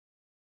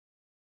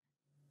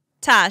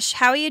Tosh,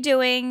 how are you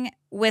doing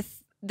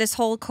with this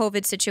whole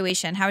COVID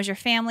situation? How is your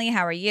family?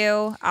 How are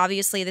you?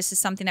 Obviously, this is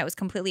something that was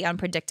completely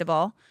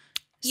unpredictable.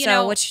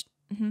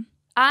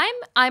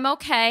 I'm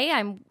okay.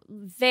 I'm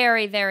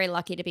very, very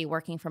lucky to be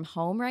working from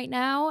home right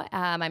now.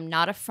 I'm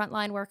not a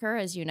frontline worker,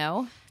 as you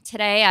know.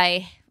 Today,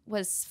 I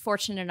was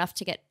fortunate enough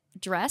to get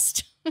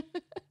dressed,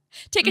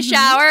 take a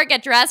shower,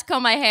 get dressed,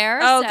 comb my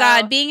hair. Oh,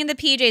 God. Being in the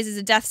PJs is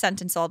a death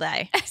sentence all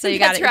day. So you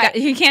got it.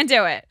 You can't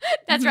do it.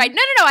 That's right.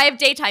 No. I have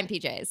daytime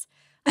PJs.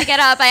 I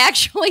get up. I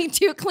actually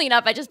do clean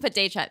up. I just put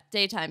daytime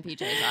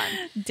PJs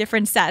on.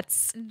 Different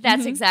sets.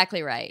 That's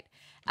exactly right.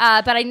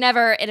 But I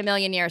never in a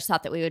million years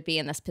thought that we would be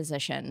in this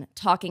position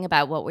talking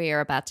about what we are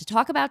about to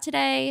talk about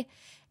today.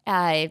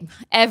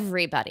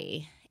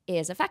 Everybody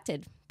is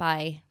affected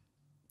by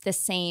the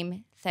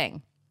same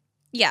thing.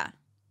 Yeah.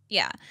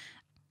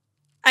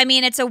 I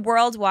mean, it's a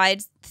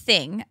worldwide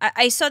thing.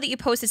 I saw that you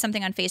posted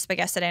something on Facebook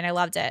yesterday, and I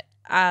loved it.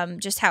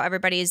 Just how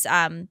everybody's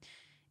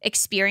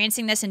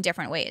experiencing this in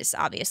different ways,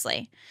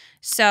 obviously.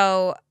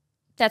 So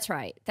that's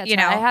right.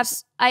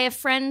 I have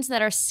friends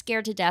that are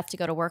scared to death to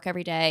go to work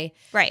every day.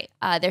 Right.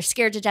 They're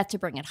scared to death to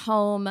bring it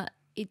home.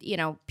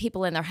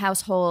 People in their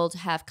household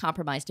have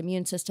compromised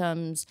immune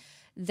systems.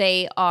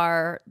 They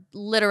are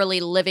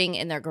literally living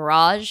in their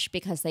garage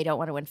because they don't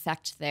want to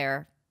infect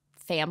their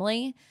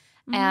family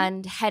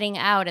and heading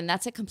out. And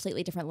that's a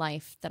completely different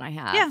life than I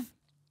have.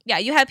 Yeah.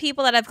 You have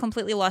people that have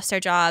completely lost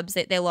their jobs.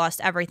 They lost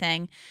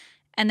everything.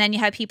 And then you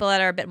have people that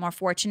are a bit more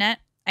fortunate.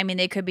 I mean,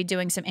 they could be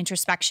doing some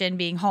introspection,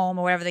 being home,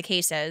 or whatever the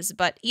case is.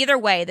 But either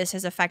way, this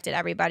has affected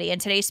everybody. And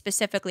today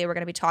specifically, we're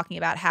going to be talking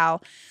about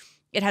how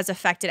it has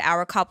affected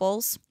our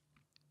couples.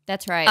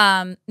 That's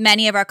right.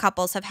 Many of our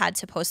couples have had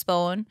to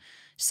postpone.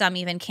 Some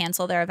even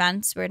cancel their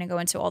events. We're going to go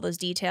into all those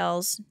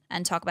details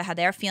and talk about how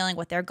they're feeling,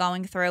 what they're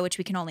going through, which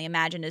we can only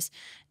imagine is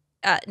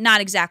not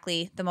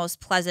exactly the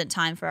most pleasant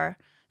time for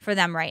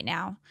them right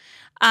now.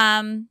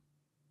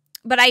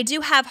 But I do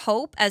have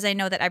hope, as I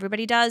know that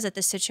everybody does, that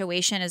the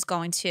situation is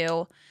going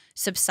to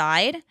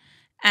subside.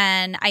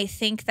 And I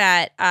think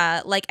that,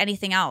 like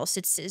anything else,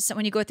 it's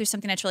when you go through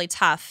something that's really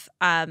tough,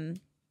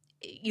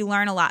 you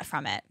learn a lot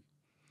from it,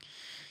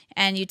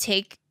 and you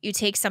take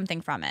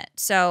something from it.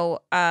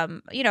 So,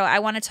 I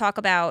want to talk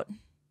about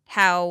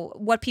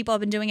what people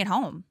have been doing at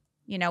home.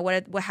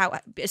 How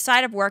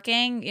aside of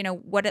working,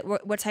 what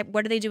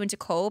are they doing to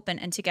cope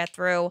and to get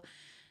through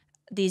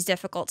these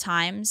difficult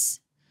times?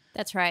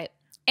 That's right.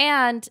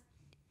 And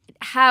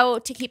how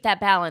to keep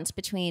that balance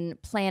between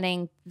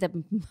planning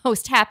the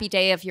most happy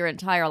day of your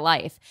entire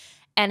life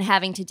and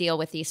having to deal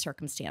with these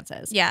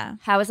circumstances. Yeah.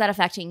 How is that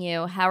affecting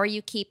you? How are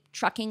you keep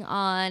trucking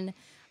on?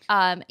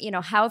 How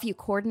have you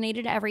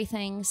coordinated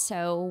everything?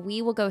 So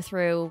we will go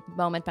through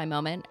moment by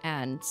moment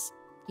and,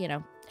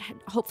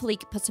 hopefully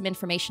put some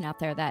information out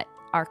there that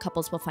our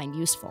couples will find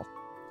useful.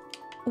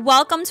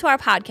 Welcome to our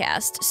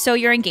podcast. So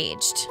you're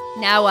engaged.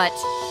 Now what?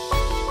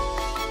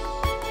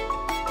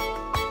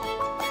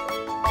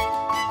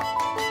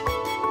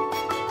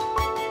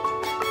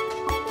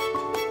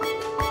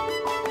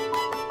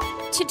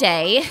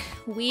 Today,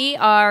 we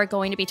are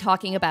going to be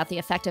talking about the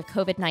effect of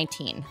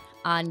COVID-19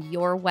 on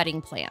your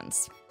wedding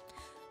plans.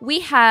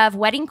 We have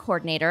wedding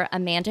coordinator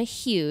Amanda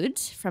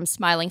Hudes from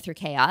Smiling Through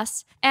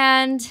Chaos,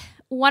 and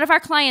one of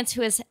our clients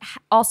who has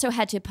also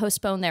had to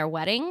postpone their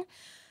wedding.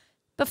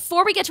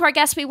 Before we get to our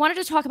guests, we wanted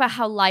to talk about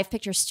how Live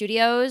Picture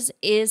Studios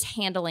is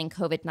handling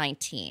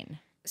COVID-19.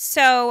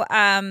 So,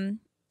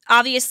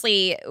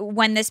 obviously,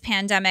 when this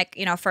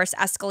pandemic, first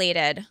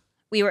escalated,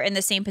 we were in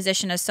the same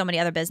position as so many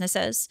other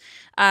businesses.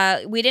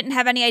 We didn't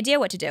have any idea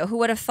what to do. Who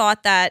would have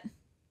thought that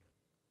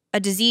a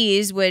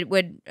disease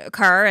would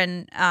occur?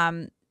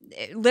 And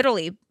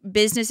literally,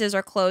 businesses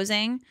are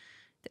closing,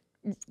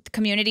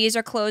 communities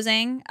are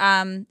closing.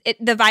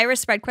 The virus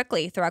spread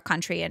quickly through our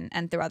country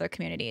and through other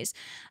communities.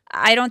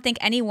 I don't think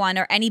anyone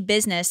or any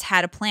business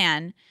had a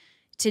plan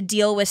to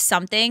deal with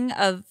something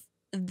of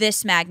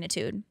this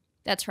magnitude.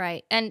 That's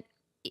right. And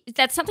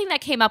that's something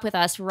that came up with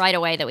us right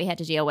away that we had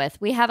to deal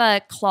with. We have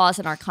a clause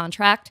in our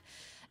contract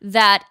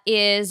that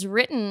is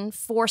written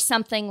for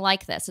something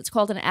like this. It's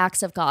called an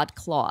Acts of God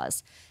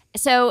clause.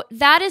 So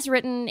that is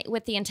written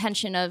with the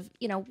intention of,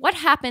 what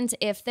happens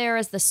if there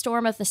is the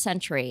storm of the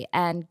century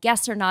and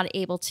guests are not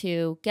able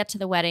to get to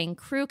the wedding,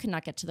 crew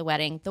cannot get to the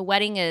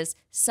wedding is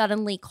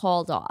suddenly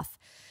called off.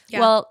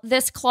 Yeah. Well,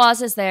 this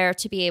clause is there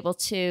to be able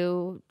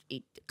to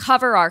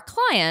cover our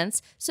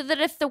clients so that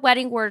if the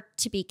wedding were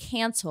to be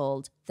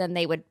canceled, then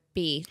they would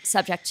be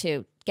subject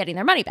to getting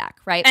their money back,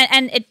 right?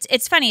 And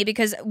it's funny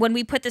because when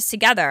we put this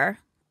together,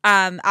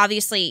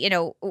 obviously,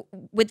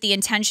 with the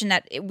intention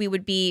that we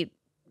would be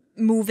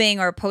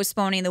moving or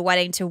postponing the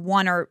wedding to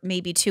 1 or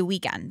maybe 2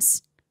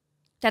 weekends.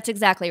 That's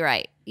exactly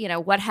right.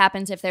 What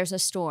happens if there's a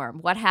storm?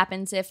 What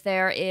happens if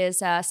there is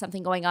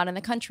something going on in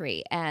the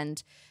country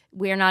and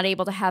we're not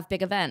able to have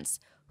big events?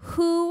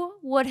 Who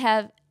would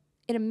have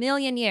in a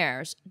million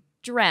years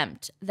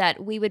dreamt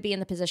that we would be in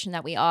the position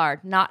that we are,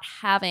 not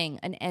having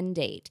an end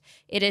date?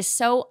 It is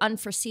so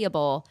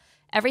unforeseeable.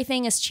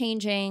 Everything is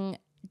changing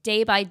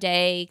day by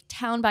day,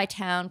 town by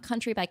town,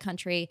 country by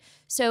country.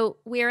 So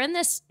we're in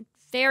this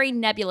very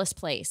nebulous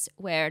place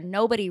where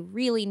nobody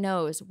really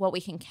knows what we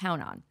can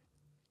count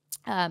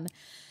on.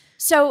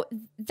 So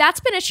that's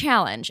been a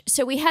challenge.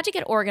 So we had to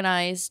get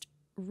organized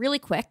really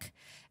quick.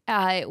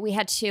 We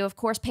had to, of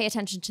course, pay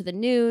attention to the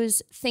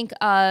news, think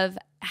of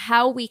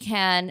how we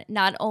can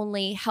not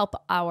only help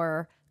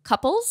our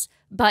couples,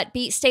 but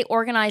stay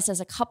organized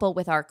as a couple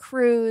with our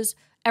crews,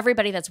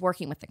 everybody that's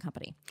working with the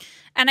company.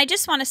 And I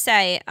just want to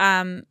say,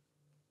 the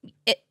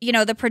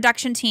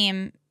production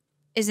team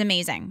is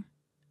amazing.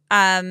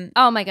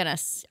 Oh my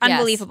goodness.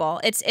 Unbelievable.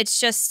 Yes. It's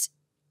just,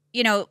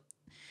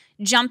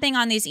 jumping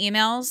on these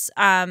emails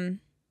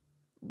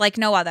like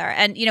no other.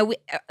 And,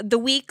 the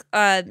week,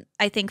 I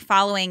think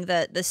following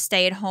the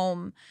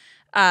stay-at-home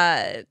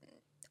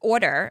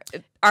order,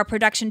 our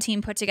production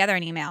team put together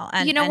an email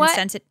and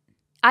sent it.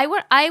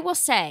 I will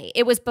say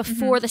it was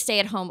before the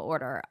stay-at-home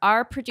order.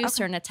 Our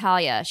producer,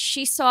 Natalia,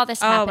 she saw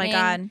this happening. Oh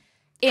my God.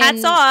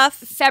 Hats off.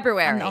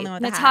 February. I'm the only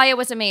one with Natalia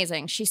was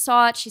amazing. She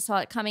saw it. She saw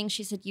it coming.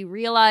 She said, you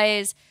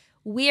realize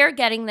we're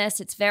getting this.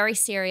 It's very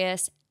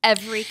serious.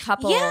 Every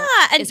couple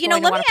is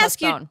going to want to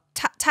postpone.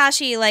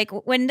 Tashi, like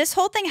when this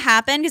whole thing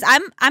happened, because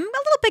I'm a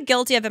little bit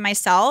guilty of it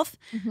myself.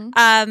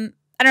 I don't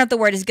know if the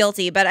word is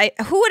guilty, but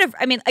who would have,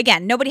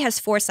 again, nobody has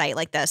foresight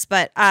like this,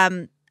 but I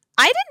don't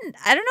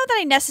know that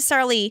I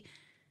necessarily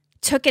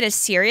took it as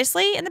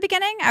seriously in the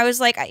beginning. I was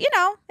like,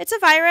 it's a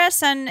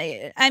virus. And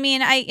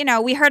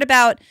we heard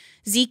about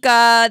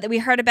Zika, that we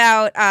heard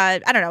about, I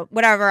don't know,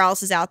 whatever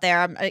else is out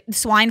there,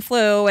 swine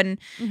flu. And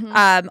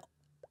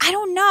I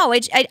don't know.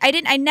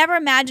 I never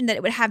imagined that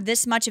it would have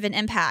this much of an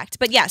impact.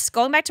 But yes,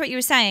 going back to what you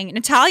were saying,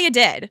 Natalia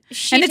did.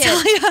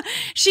 Natalia,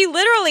 she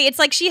literally, it's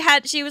like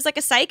she was like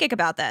a psychic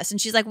about this. And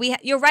she's like,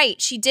 you're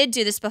right. She did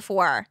do this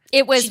before.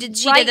 It was she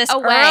did this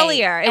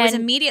earlier. It was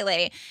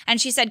immediately. And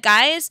she said,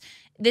 guys,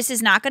 this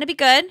is not going to be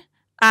good.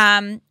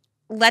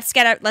 Let's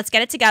get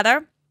it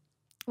together.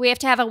 We have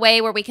to have a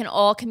way where we can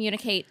all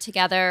communicate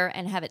together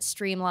and have it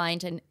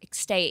streamlined and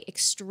stay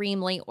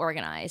extremely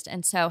organized.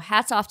 And so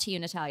hats off to you,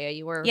 Natalia.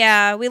 You were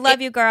we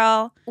love you,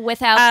 girl.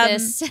 Without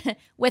this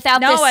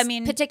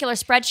particular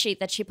spreadsheet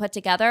that she put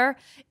together,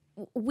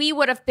 we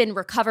would have been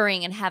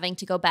recovering and having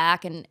to go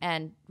back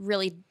and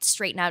really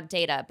straighten out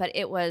data. But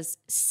it was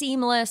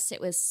seamless.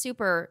 It was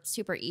super,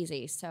 super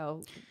easy.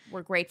 So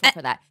we're grateful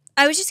for that.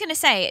 I was just going to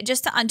say,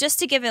 just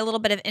to give a little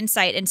bit of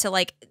insight into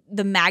like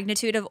the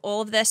magnitude of all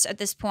of this at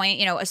this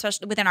point,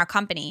 especially within our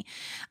company,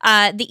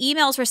 the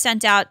emails were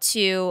sent out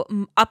to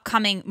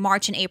upcoming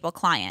March and April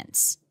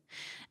clients.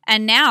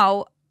 And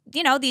now,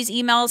 these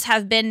emails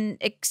have been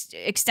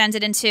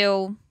extended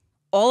into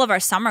all of our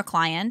summer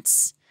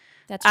clients.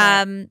 That's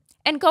right.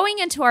 And going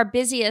into our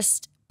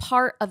busiest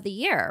part of the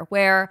year,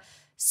 where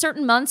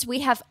certain months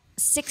we have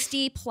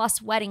 60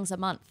 plus weddings a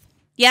month.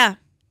 Yeah.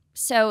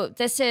 So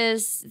this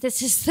is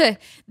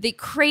the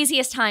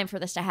craziest time for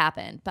this to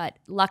happen, but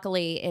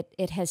luckily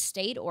it has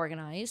stayed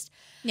organized.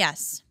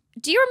 Yes.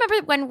 Do you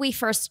remember when we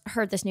first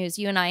heard this news?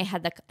 You and I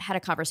had a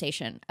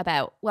conversation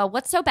about, well,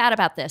 what's so bad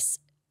about this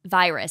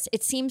virus?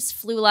 It seems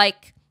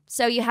flu-like.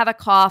 So you have a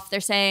cough.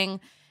 They're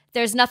saying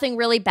there's nothing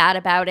really bad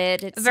about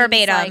it. It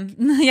verbatim.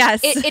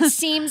 Yes. It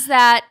seems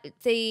that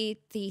the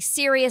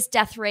serious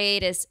death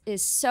rate is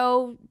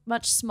so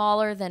much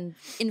smaller than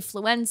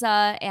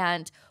influenza,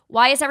 and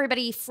why is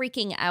everybody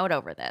freaking out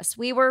over this?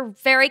 We were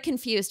very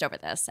confused over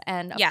this.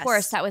 And of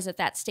course, that was at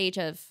that stage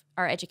of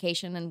our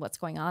education and what's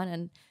going on.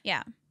 And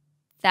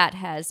that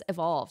has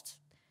evolved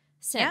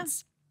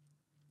since.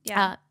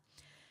 Yeah.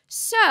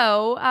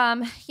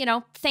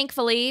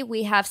 Thankfully,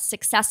 we have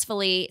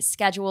successfully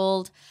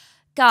scheduled,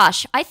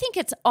 gosh, I think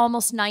it's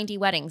almost 90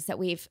 weddings that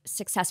we've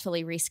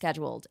successfully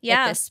rescheduled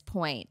at this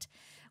point.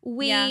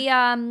 We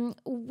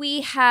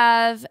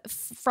have,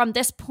 from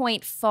this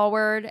point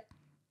forward,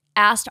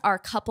 asked our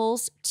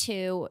couples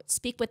to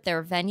speak with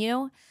their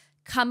venue,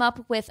 come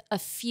up with a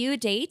few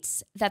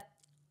dates that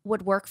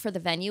would work for the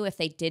venue if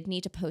they did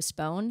need to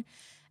postpone.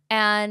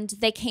 And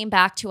they came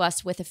back to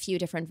us with a few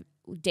different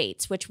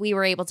dates, which we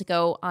were able to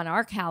go on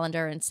our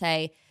calendar and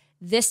say,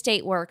 this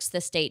date works,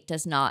 this date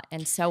does not,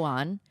 and so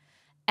on.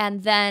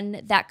 And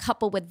then that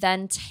couple would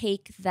then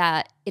take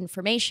that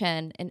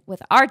information and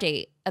with our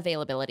date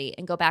availability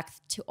and go back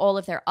to all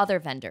of their other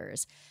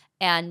vendors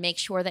and make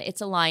sure that it's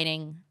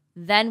aligning.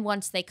 Then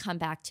once they come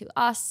back to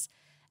us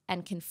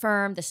and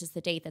confirm this is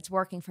the date that's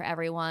working for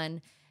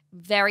everyone,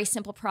 very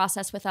simple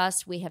process with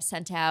us. We have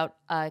sent out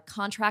a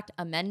contract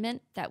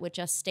amendment that would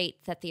just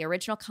state that the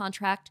original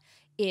contract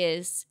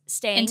is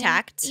staying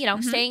intact,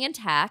 staying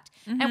intact,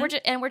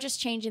 and we're just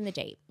changing the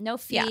date. No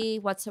fee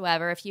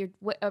whatsoever. If your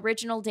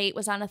original date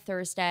was on a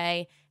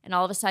Thursday and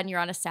all of a sudden you're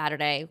on a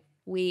Saturday,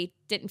 we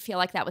didn't feel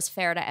like that was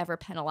fair to ever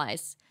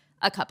penalize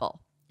a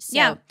couple.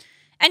 So,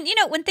 and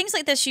when things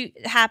like this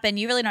happen,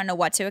 you really don't know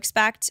what to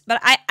expect.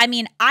 But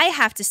I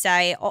have to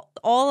say,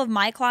 all of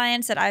my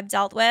clients that I've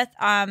dealt with,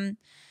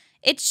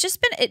 it's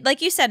just been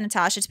like you said,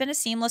 Natasha. It's been a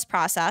seamless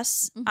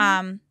process,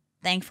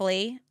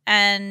 thankfully,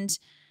 and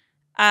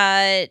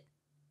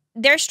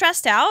they're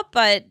stressed out,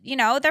 but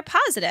they're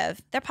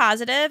positive. They're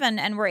positive,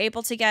 and we're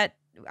able to get.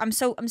 I'm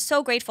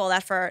so grateful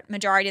that for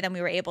majority of them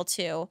we were able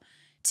to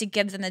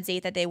give them the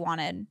date that they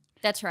wanted.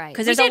 That's right.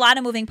 Because there's a lot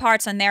of moving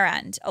parts on their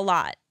end, a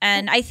lot.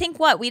 And I think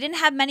we didn't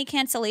have many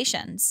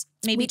cancellations,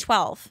 maybe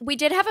 12. We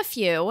did have a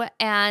few,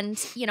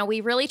 and we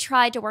really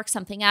tried to work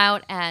something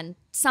out, and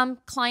some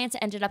clients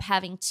ended up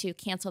having to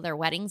cancel their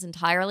weddings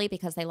entirely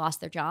because they lost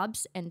their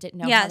jobs and didn't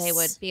know how they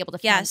would be able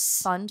to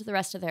fund the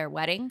rest of their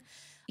wedding.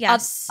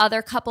 Yes.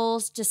 Other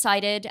couples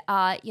decided,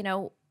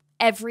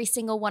 every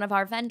single one of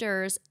our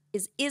vendors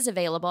is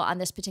available on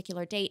this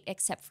particular date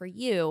except for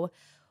you.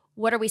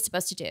 What are we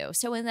supposed to do?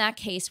 So in that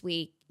case,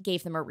 we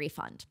gave them a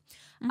refund.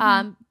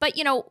 But,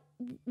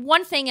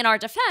 one thing in our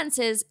defense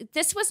is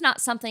this was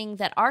not something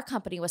that our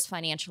company was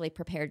financially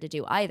prepared to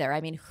do either.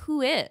 I mean,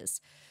 who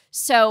is?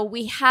 So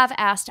we have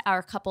asked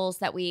our couples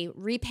that we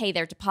repay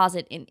their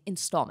deposit in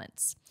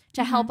installments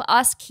to help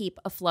us keep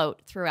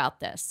afloat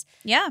throughout this.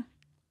 Yeah.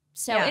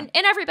 So, and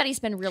everybody's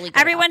been really good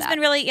everyone's been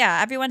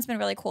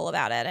really cool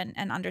about it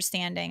and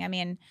understanding. I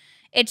mean,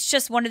 it's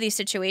just one of these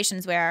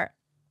situations where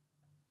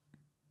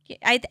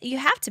you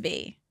have to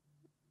be.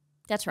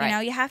 That's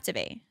right. You have to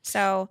be.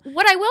 So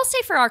what I will say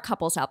for our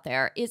couples out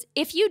there is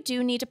if you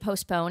do need to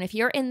postpone, if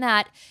your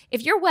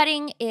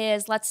wedding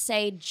is, let's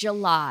say,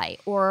 July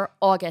or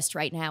August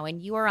right now,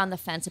 and you are on the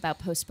fence about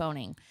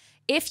postponing,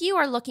 if you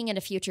are looking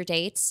into future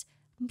dates,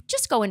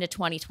 just go into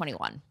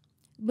 2021.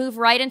 Move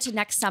right into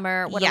next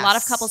summer. What a lot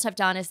of couples have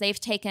done is they've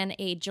taken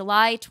a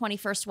July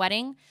 21st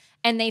wedding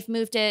and they've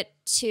moved it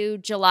to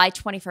July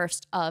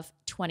 21st of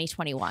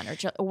 2021 or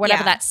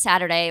whatever that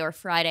Saturday or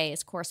Friday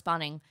is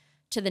corresponding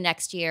to the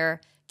next year.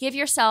 Give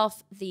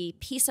yourself the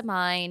peace of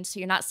mind so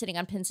you're not sitting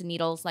on pins and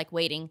needles like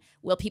waiting.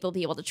 Will people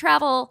be able to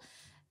travel?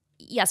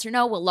 Yes or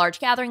no? Will large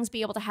gatherings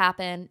be able to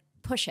happen?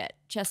 Push it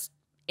just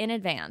in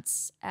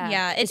advance.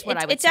 Is what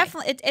I would say.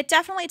 It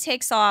definitely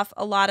takes off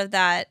a lot of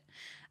that,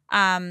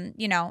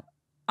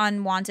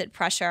 unwanted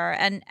pressure.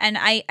 And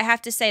I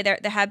have to say there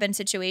have been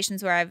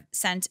situations where I've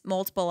sent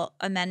multiple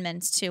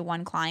amendments to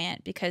one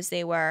client because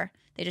they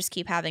just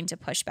keep having to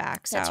push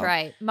back. So, that's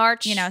right.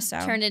 March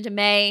turned into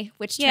May,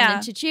 which turned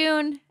into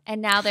June,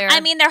 and now they're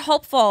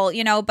hopeful,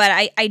 but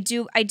I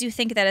do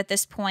think that at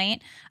this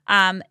point,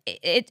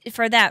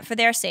 for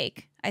their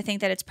sake, I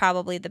think that it's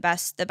probably the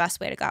best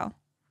way to go.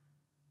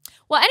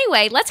 Well,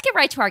 anyway, let's get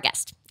right to our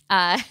guest.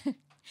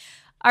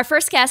 Our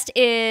first guest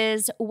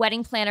is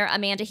wedding planner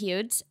Amanda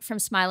Hudes from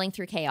Smiling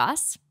Through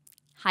Chaos.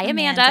 Hi,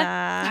 Amanda.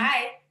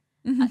 Hi.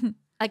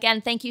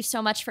 Again, thank you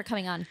so much for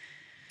coming on.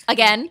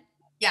 Again.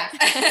 Yeah.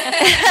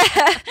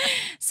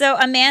 So,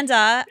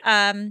 Amanda,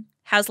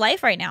 how's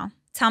life right now?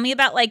 Tell me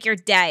about your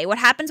day. What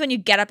happens when you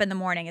get up in the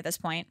morning at this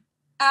point?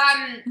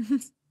 I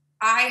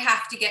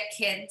have to get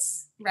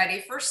kids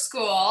ready for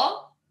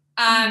school.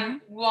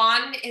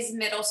 One is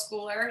middle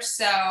schooler,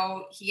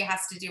 so he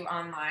has to do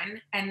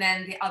online, and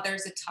then the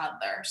other's a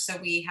toddler, so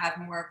we have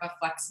more of a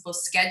flexible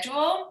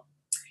schedule.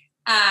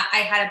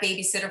 I had a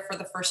babysitter for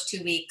the first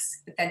 2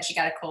 weeks, but then she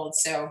got a cold,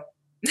 so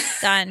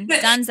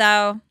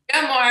Donezo.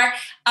 No more.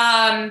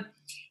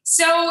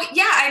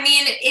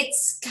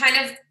 It's kind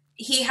of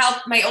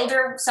my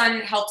older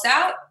son helps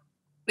out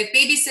with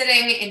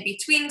babysitting in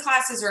between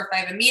classes, or if I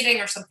have a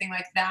meeting or something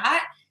like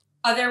that.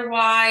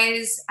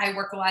 Otherwise, I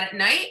work a lot at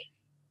night.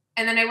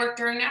 And then I work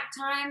during nap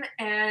time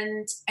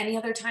and any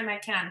other time I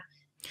can.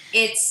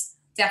 It's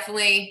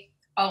definitely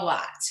a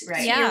lot,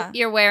 right? Yeah.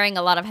 You're wearing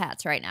a lot of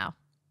hats right now.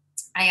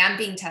 I am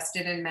being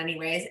tested in many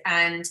ways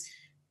and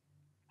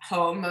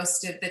home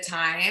most of the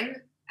time.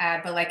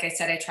 But like I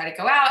said, I try to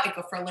go out. I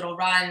go for little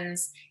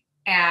runs.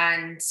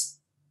 And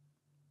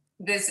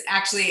this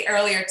actually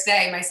earlier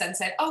today, my son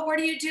said, "Oh, what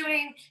are you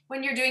doing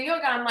when you're doing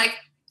yoga?" I'm like,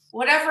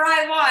 whatever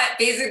I want,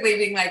 basically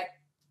being like,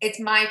 it's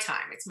my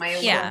time. It's my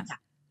alone time.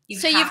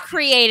 You've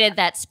created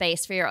that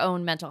space for your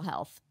own mental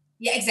health.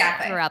 Yeah,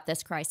 exactly. Throughout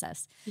this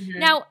crisis. Mm-hmm.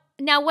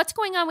 Now what's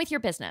going on with your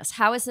business?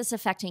 How is this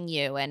affecting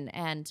you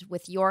and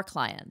with your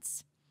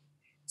clients?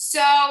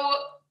 So,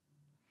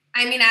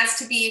 as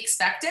to be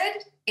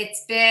expected,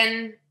 it's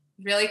been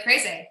really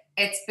crazy.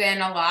 It's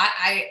been a lot.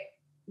 I,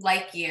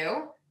 like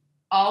you,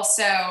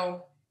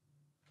 also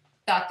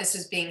thought this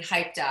was being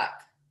hyped up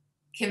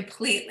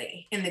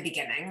completely in the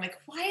beginning. Like,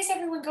 why is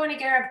everyone going to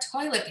grab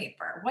toilet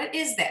paper? What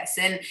is this?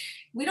 And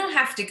we don't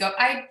have to go.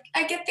 I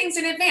get things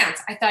in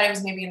advance. I thought it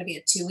was maybe going to be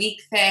a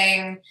 2-week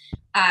thing.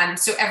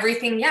 So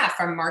everything,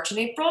 from March and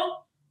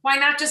April, why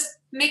not just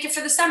make it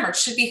for the summer? It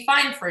should be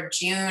fine for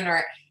June.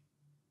 Or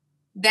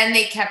then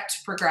they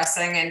kept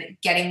progressing and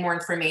getting more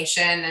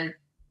information. And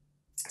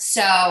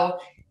so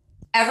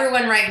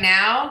everyone right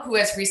now who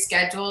has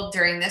rescheduled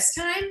during this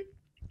time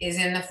is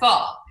in the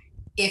fall.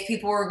 If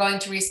people were going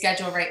to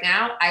reschedule right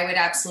now, I would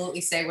absolutely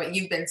say what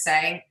you've been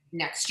saying,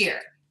 next year.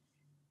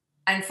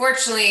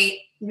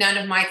 Unfortunately, none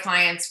of my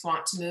clients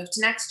want to move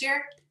to next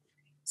year.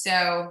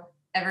 So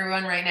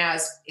everyone right now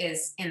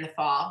is in the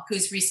fall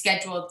who's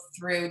rescheduled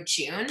through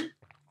June.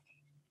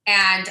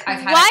 And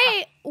I've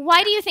had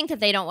Why do you think that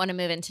they don't want to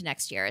move into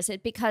next year? Is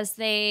it because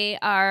they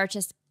are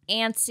just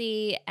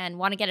antsy and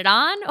want to get it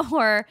on,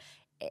 or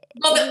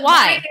well,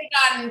 why? Get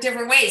it on in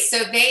different ways.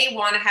 So they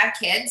want to have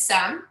kids,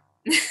 some.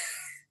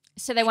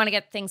 So they want to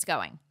get things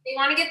going. They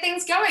want to get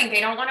things going. They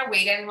don't want to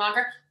wait any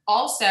longer.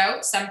 Also,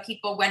 some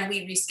people, when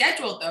we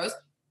rescheduled those,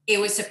 it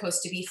was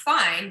supposed to be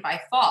fine by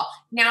fall.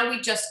 Now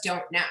we just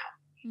don't know.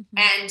 Mm-hmm.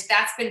 And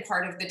that's been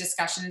part of the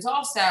discussions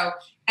also.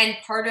 And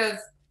part of,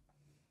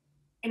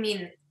 I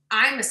mean,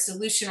 I'm a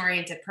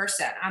solution-oriented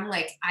person. I'm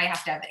like, I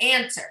have to have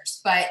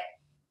answers. But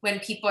when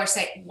people are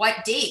saying,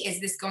 what date is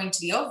this going to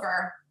be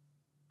over?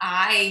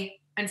 I,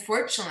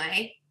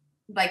 unfortunately,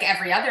 like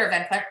every other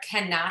event planner,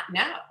 cannot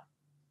know.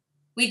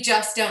 We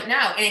just don't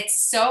know. And it's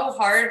so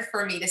hard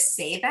for me to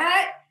say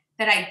that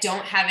I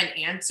don't have an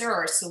answer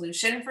or a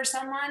solution for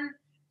someone.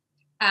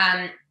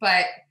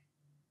 But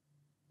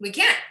we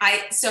can't.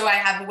 So I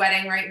have a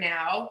wedding right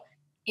now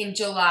in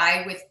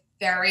July with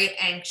very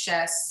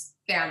anxious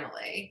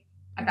family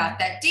about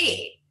that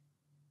date.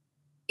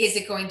 Is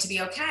it going to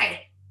be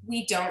okay?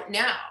 We don't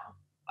know.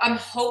 I'm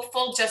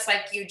hopeful, just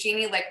like you,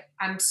 Jeannie. Like,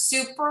 I'm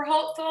super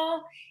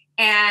hopeful.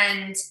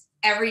 And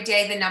every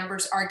day the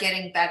numbers are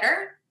getting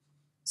better.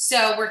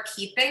 So we're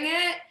keeping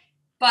it.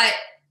 But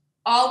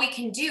all we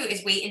can do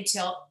is wait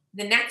until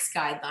the next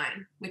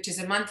guideline, which is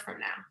a month from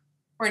now,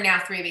 or now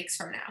 3 weeks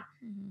from now,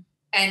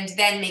 and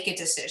then make a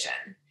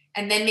decision.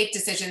 And then make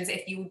decisions.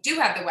 If you do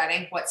have the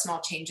wedding, what small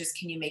changes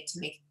can you make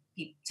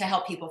to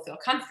help people feel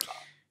comfortable?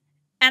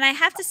 And I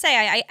have to say,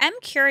 I am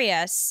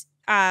curious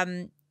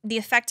the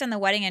effect on the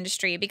wedding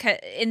industry, because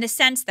in the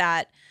sense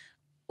that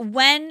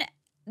when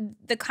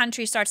the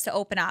country starts to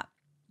open up,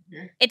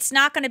 it's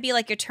not going to be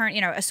like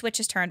a switch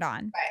is turned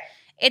on. Right.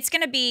 It's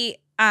going to be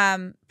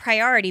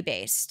priority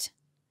based.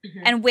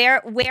 And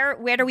where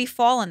do we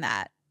fall in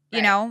that? Right.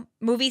 You know,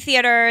 movie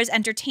theaters,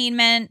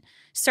 entertainment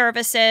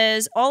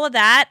services, all of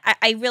that.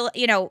 I really,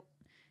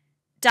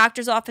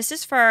 doctor's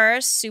offices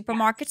first,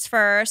 supermarkets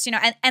first,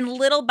 and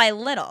little by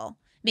little.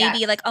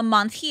 Maybe like a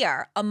month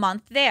here, a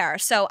month there.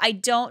 So I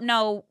don't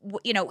know,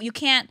 you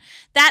can't,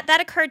 that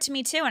occurred to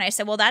me too. And I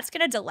said, well, that's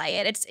going to delay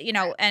it. It's,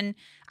 and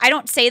I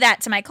don't say that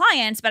to my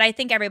clients, but I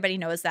think everybody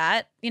knows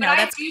that,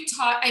 I do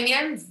talk,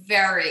 I'm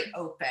very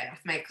open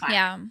with my clients.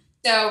 Yeah.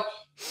 So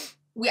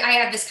I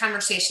had this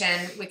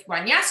conversation with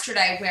one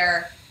yesterday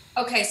where,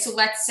 okay, so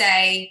let's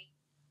say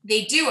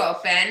they do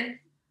open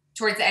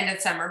towards the end of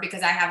the summer,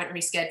 because I haven't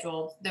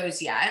rescheduled those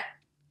yet.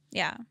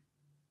 Yeah.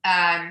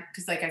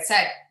 Because like I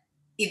said,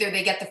 either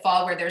they get the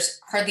fall where there's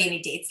hardly any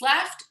dates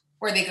left,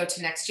 or they go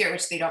to next year,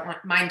 which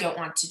mine don't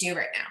want to do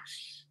right now.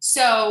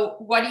 So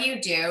what do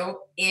you do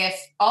if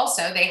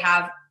also they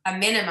have a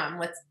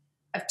minimum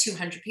of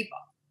 200 people?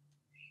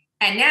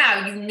 And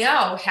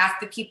now half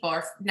the people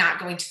are not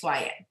going to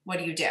fly in. What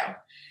do you do?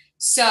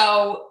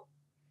 So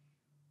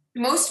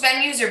most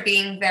venues are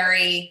being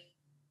very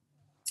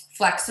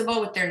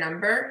flexible with their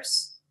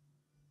numbers,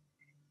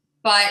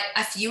 but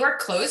a few are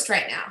closed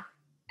right now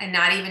and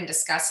not even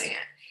discussing it.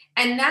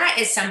 And that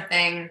is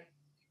something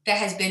that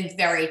has been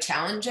very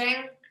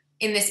challenging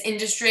in this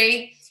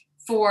industry.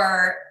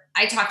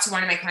 I talked to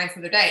one of my clients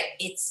the other day.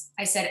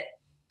 I said,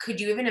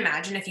 could you even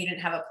imagine if you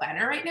didn't have a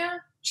planner right now?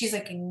 She's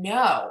like,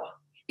 no,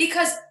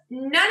 because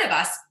none of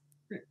us,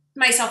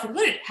 myself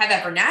included, have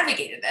ever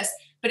navigated this.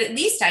 But at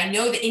least I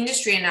know the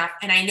industry enough,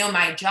 and I know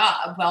my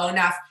job well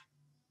enough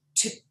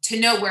to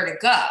know where to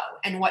go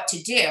and what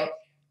to do,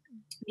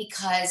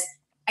 because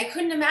I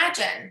couldn't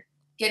imagine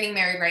getting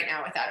married right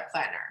now without a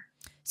planner.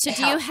 So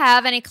do you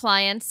have any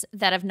clients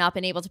that have not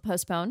been able to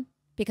postpone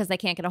because they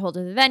can't get a hold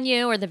of the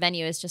venue, or the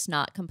venue is just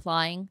not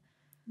complying?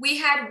 We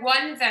had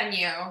one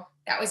venue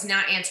that was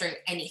not answering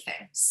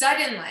anything.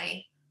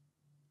 Suddenly,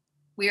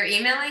 we were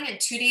emailing, and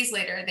 2 days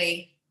later,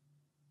 they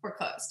were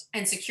closed.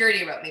 And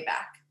security wrote me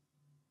back.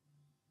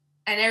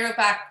 And I wrote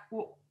back,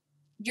 well,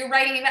 you're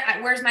writing me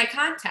back. Where's my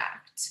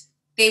contact?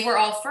 They were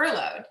all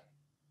furloughed.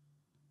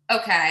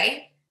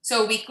 Okay.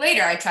 So a week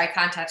later, I tried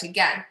contact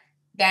again.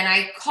 Then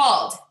I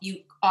called. You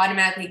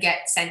automatically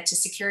get sent to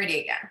security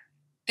again.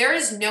 There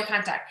is no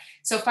contact.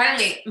 So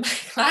finally, my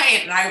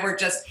client and I were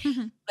just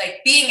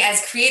like being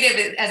as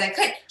creative as I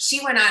could.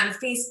 She went on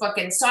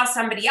Facebook and saw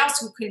somebody else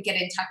who couldn't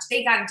get in touch.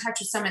 They got in touch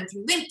with someone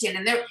through LinkedIn.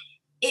 And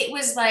it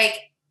was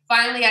like,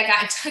 finally I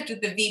got in touch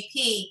with the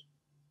VP,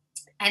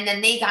 and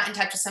then they got in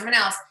touch with someone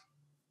else,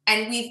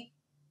 and we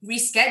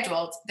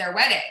rescheduled their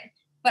wedding.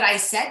 But I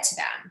said to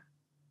them,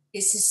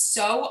 this is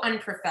so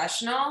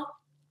unprofessional.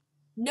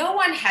 No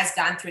one has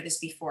gone through this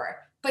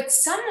before, but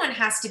someone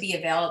has to be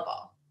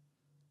available.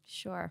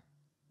 Sure.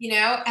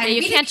 And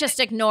you can't just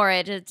ignore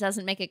it. It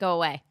doesn't make it go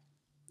away.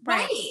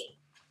 Right.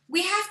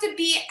 We have to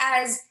be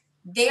as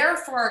there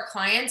for our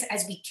clients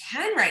as we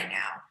can right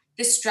now.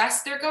 The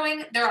stress they're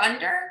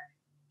under,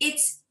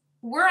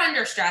 we're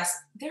under stress.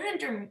 They're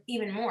under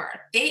even more.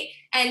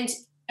 And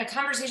a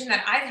conversation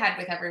that I've had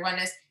with everyone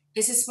is,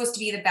 this is supposed to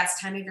be the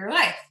best time of your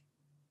life.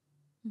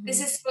 Mm-hmm.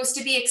 This is supposed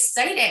to be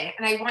exciting,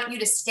 and I want you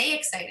to stay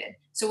excited.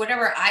 So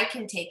whatever I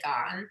can take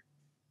on.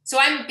 So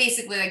I'm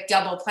basically like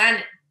double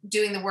plan,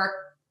 doing the work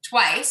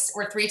twice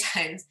or 3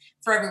 times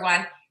for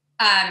everyone.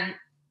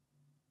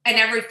 and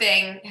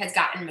everything has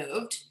gotten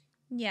moved.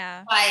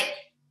 Yeah. But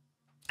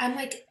I'm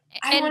like,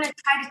 I want to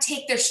try to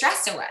take their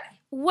stress away.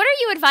 What are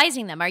you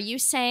advising them? Are you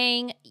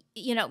saying,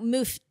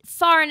 move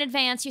far in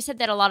advance? You said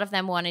that a lot of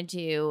them want to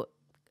do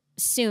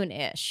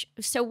soon-ish.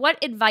 So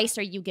what advice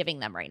are you giving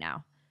them right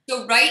now?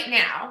 So right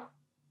now,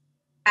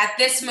 at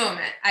this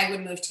moment, I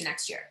would move to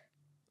next year.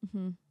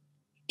 Mm-hmm.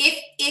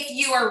 If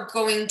you are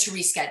going to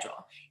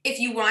reschedule, if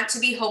you want to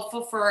be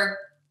hopeful for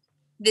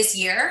this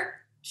year,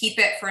 keep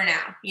it for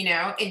now,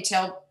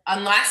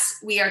 unless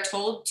we are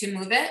told to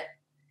move it.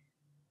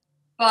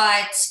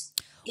 But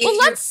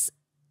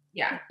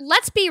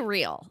let's be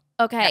real.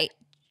 Okay. Yeah.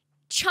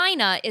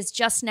 China is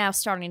just now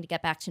starting to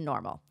get back to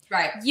normal.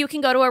 Right. You can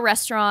go to a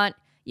restaurant,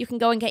 you can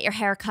go and get your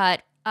hair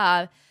cut,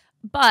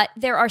 but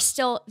there are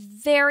still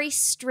very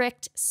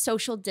strict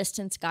social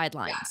distance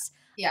guidelines. Yeah.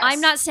 Yes.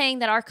 I'm not saying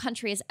that our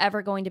country is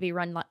ever going to be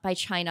run by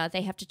China.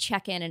 They have to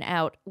check in and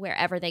out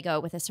wherever they go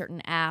with a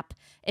certain app.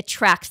 It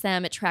tracks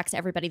them. It tracks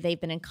everybody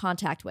they've been in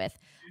contact with.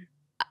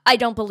 I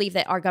don't believe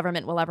that our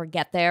government will ever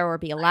get there or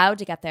be allowed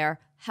to get there.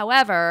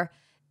 However,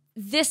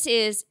 this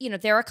is,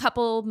 they're a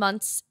couple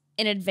months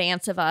in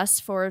advance of us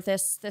for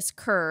this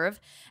curve,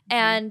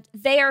 and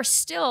they are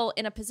still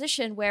in a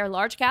position where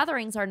large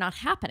gatherings are not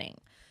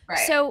happening. Right.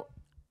 So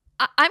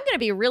I'm going to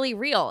be really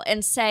real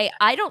and say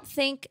I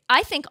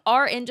think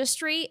our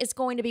industry is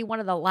going to be one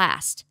of the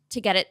last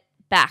to get it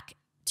back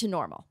to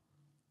normal.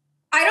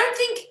 I don't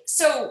think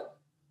so.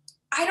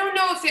 I don't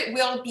know if it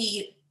will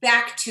be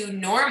back to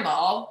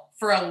normal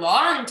for a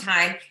long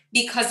time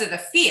because of the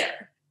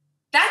fear.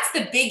 That's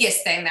the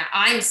biggest thing that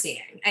I'm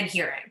seeing and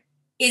hearing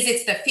is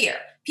it's the fear.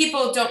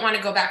 People don't want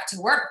to go back to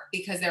work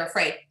because they're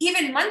afraid.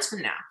 Even months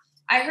from now,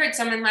 I heard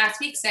someone last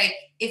week say,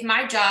 if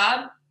my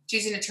job,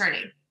 she's an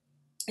attorney,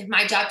 if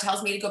my job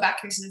tells me to go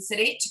back into the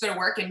city to go to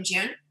work in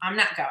June, I'm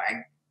not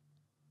going.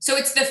 So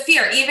it's the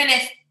fear. Even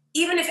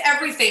if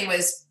everything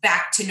was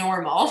back to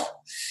normal,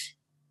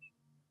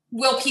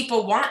 will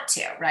people want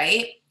to,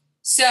 right?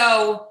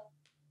 So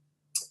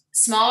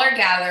smaller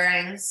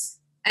gatherings,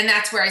 and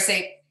that's where I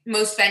say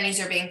most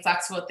venues are being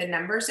flexible with the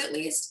numbers at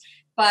least,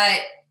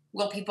 but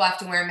will people have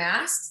to wear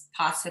masks?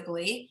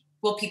 Possibly.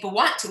 Will people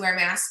want to wear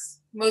masks?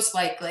 Most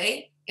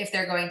likely, if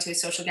they're going to a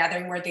social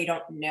gathering where they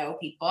don't know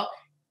people.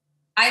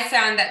 I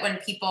found that when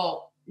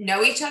people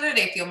know each other,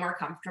 they feel more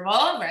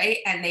comfortable, right?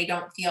 And they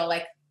don't feel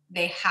like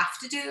they have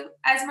to do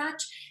as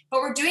much. But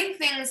we're doing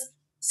things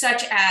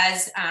such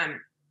as,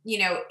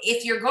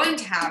 if you're going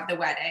to have the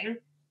wedding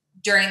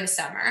during the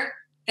summer,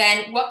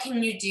 then what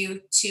can you do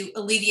to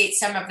alleviate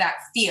some of that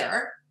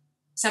fear,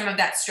 some of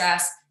that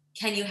stress?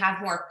 Can you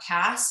have more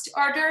past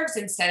hors d'oeuvres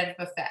instead of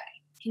buffet?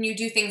 Can you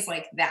do things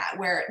like that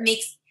where it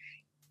makes,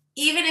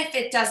 even if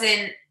it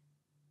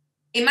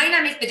might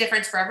not make the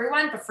difference for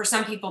everyone, but for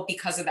some people,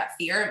 because of that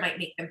fear, it might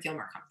make them feel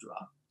more comfortable.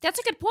 That's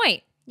a good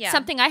point. Yeah.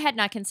 Something I had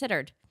not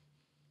considered.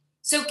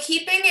 So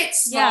keeping it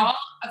small,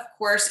 of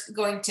course,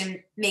 going to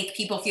make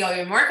people feel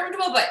even more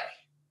comfortable, but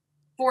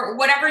for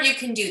whatever you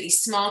can do,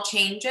 these small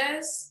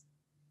changes.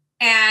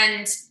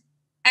 And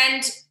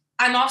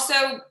I'm also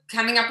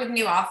coming up with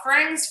new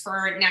offerings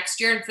for next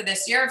year and for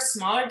this year of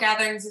smaller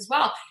gatherings as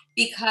well,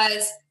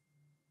 because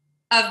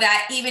of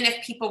that, even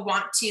if people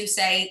want to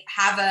say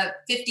have a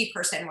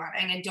 50-person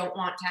wedding and don't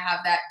want to have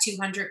that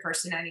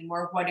 200-person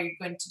anymore, what are you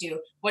going to do?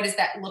 What does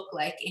that look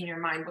like in your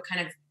mind?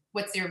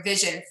 What's your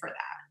vision for that?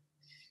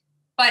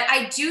 But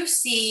I do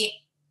see,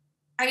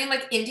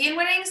 like Indian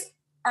weddings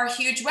are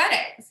huge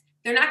weddings.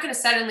 They're not going to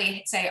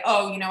suddenly say,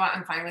 oh, you know what?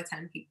 I'm fine with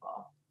 10 people.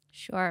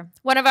 Sure.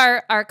 One of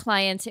our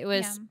clients, it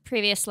was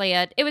previously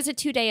it was a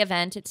 2-day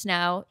event. It's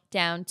now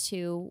down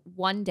to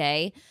 1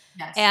 day.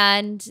 Yes.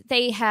 And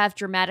they have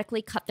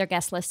dramatically cut their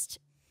guest list.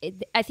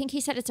 I think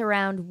he said it's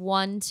around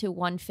 1 to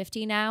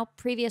 150 now,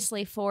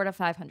 previously 400 to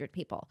 500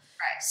 people.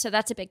 Right. So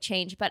that's a big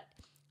change. But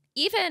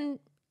even,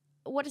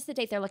 what is the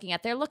date they're looking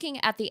at? They're looking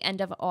at the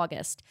end of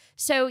August.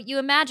 So you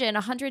imagine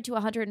 100 to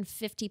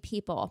 150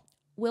 people.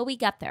 Will we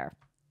get there?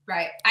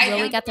 Right.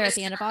 Will we get there at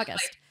the end of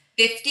August?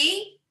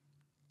 50?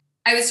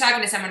 I was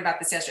talking to someone about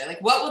this yesterday.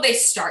 Like, what will they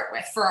start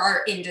with for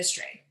our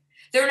industry?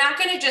 They're not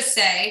going to just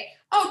say,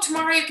 oh,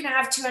 tomorrow you can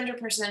have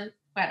 200-person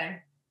wedding.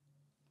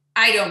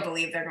 I don't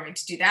believe they're going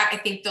to do that. I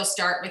think they'll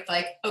start with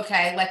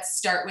okay, let's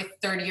start with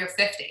 30 or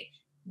 50.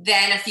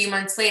 Then a few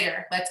months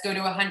later, let's go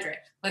to 100.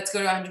 Let's go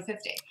to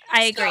 150.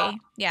 I agree.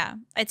 Yeah.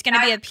 It's going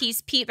to be a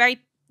piece, very,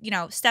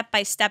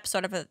 step-by-step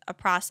sort of a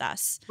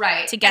process.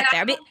 Right. To get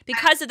there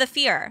because of the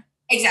fear.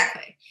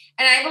 Exactly.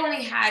 And I've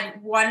only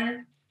had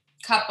one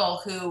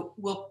couple who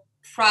will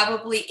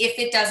probably, if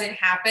it doesn't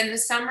happen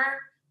this summer,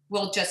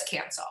 will just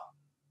cancel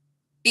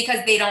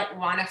because they don't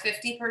want a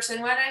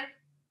 50-person wedding.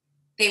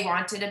 They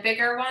wanted a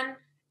bigger one,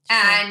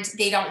 and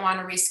they don't want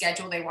to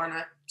reschedule. They want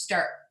to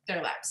start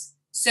their lives.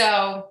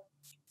 So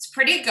it's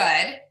pretty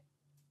good.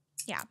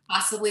 Yeah.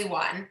 Possibly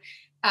one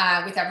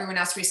with everyone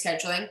else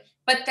rescheduling.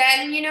 But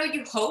then,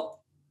 you hope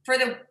for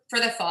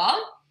the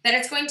fall that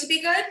it's going to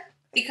be good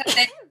because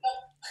then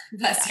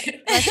bless you.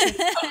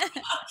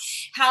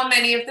 How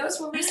many of those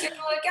will reschedule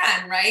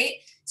again, right?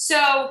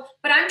 So,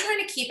 but I'm trying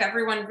to keep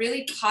everyone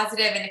really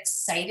positive and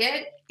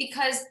excited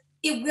because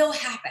it will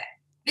happen.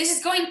 This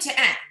is going to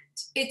end.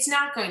 It's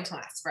not going to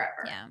last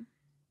forever. Yeah.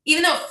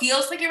 Even though it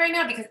feels like it right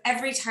now, because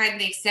every time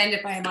they extend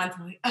it by a month,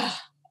 I'm like, oh,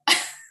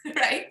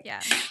 right?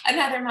 Yeah.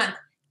 Another month.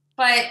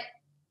 But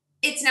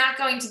it's not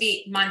going to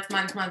be month.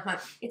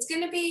 It's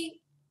going to be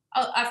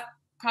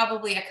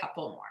probably a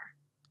couple more.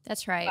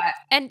 That's right. But,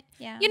 and,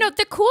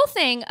 the cool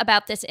thing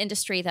about this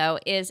industry, though,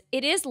 is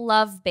it is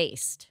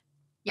love-based,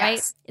 right?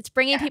 yes. It's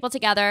bringing people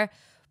together.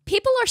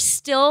 People are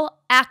still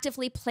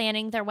actively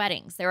planning their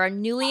weddings. There are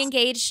newly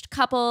engaged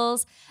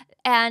couples,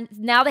 and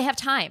now they have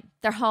time.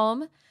 They're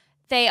home.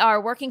 They are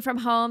working from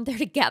home. They're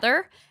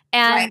together,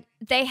 and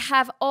they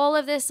have all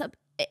of this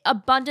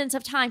abundance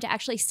of time to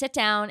actually sit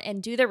down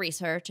and do the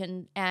research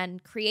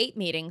and create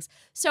meetings.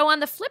 So on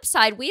the flip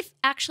side, we've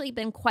actually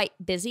been quite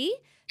busy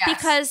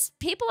because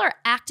people are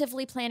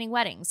actively planning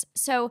weddings.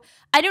 So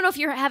I don't know if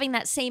you're having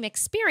that same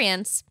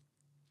experience.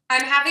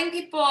 I'm having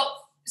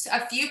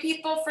a few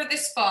people for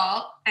this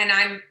fall, and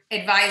I'm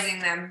advising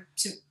them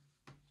to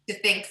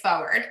think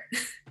forward.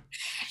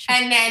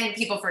 And then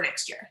people for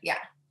next year. Yeah.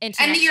 And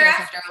the year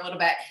after a little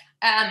bit.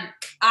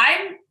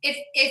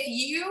 If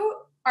you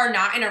are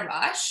not in a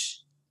rush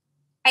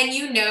and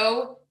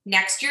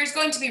next year is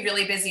going to be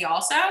really busy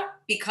also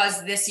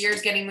because this year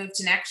is getting moved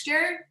to next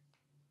year,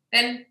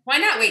 then why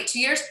not wait 2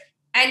 years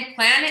and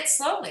plan it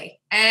slowly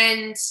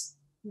and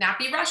not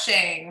be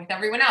rushing with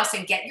everyone else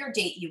and get your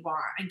date you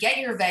want and get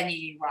your venue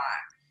you want.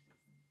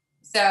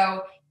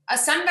 So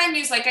some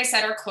venues, like I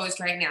said, are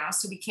closed right now,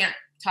 so we can't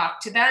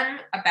talk to them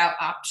about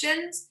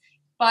options.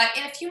 But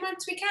in a few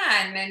months we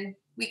can, and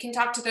we can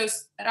talk to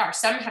those that are.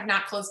 Some have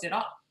not closed at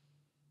all,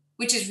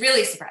 which is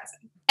really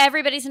surprising.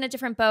 Everybody's in a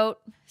different boat.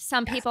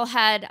 Some people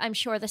had, I'm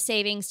sure, the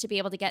savings to be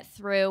able to get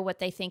through what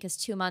they think is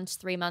 2 months,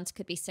 3 months,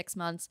 could be 6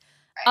 months.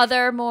 Right.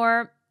 Other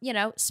more,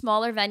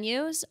 smaller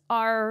venues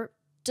are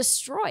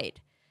destroyed.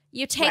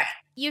 You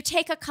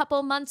take a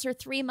couple months or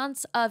 3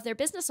 months of their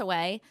business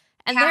away,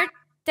 and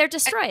they're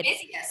destroyed.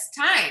 Busiest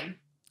time.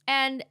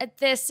 And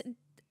this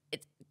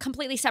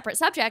completely separate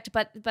subject,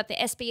 but the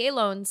SBA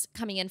loans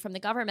coming in from the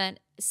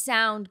government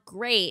sound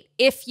great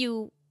if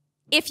you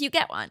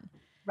get one.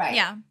 Right.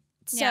 Yeah.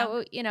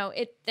 So,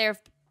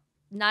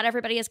 not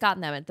everybody has gotten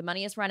them. The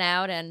money has run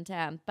out,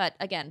 but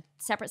again,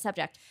 separate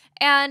subject.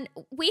 And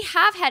we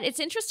have had,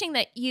 it's interesting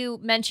that you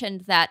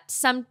mentioned that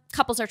some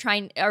couples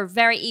are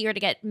very eager to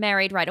get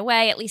married right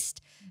away, at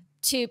least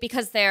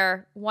because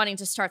they're wanting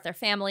to start their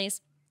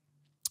families.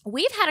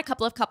 We've had a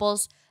couple of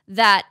couples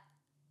that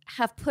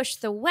have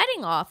pushed the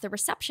wedding off, the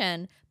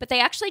reception, but they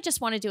actually just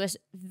want to do a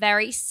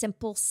very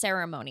simple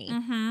ceremony.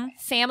 Mm-hmm.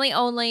 Family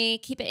only,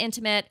 keep it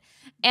intimate.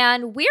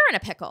 And we're in a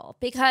pickle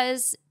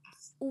because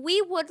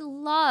we would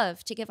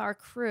love to give our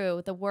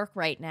crew the work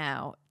right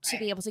now to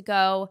be able to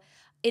go.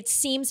 It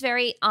seems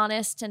very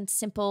honest and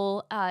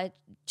simple.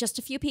 Just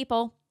a few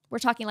people. We're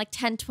talking like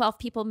 10, 12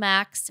 people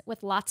max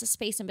with lots of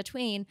space in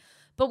between.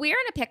 But we're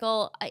in a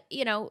pickle,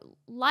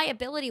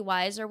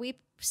 liability-wise. Are we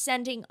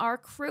sending our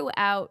crew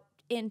out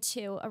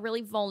into a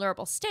really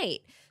vulnerable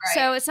state? Right.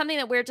 So it's something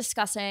that we're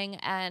discussing,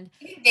 and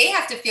they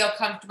have to feel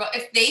comfortable.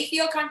 If they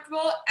feel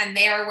comfortable and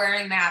they are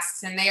wearing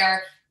masks and they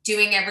are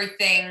doing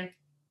everything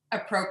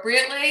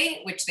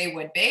appropriately, which they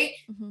would be,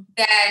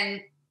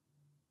 then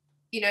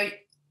they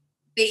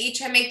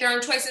each make their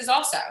own choices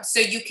also.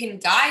 So you can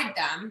guide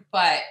them,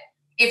 but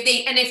if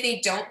they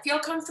don't feel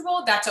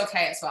comfortable, that's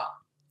okay as well.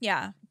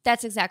 Yeah,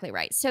 that's exactly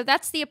right. So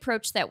that's the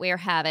approach that we're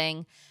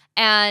having,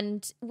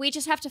 and we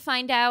just have to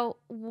find out,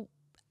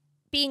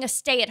 being a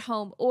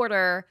stay-at-home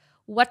order,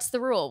 what's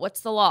the rule? What's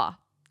the law?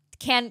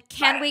 Can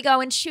we go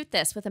and shoot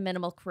this with a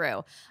minimal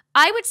crew?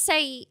 I would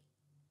say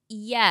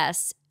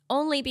yes,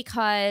 only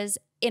because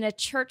in a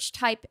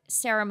church-type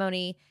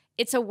ceremony,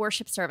 it's a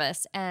worship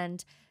service,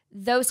 and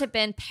those have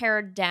been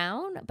pared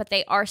down, but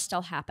they are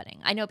still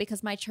happening. I know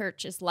because my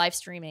church is live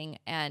streaming,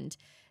 and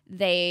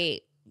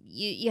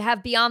you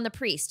have beyond the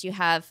priest, you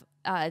have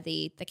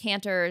the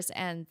cantors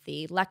and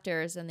the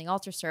lectors and the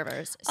altar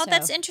servers. Oh,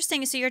 that's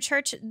interesting. So your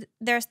church,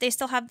 they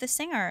still have the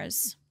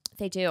singers.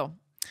 They do.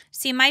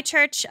 See, my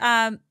church,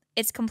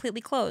 it's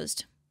completely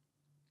closed.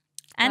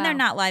 And they're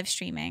not live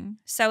streaming.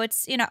 So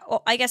it's,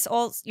 I guess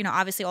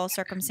obviously all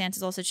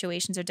circumstances, all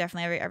situations are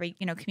definitely every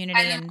community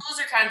and rules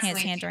are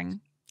constantly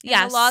handling.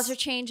 Yeah, the laws are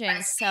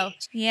changing. So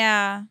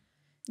yeah.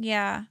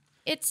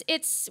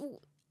 It's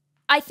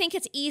I think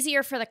it's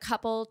easier for the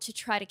couple to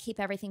try to keep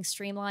everything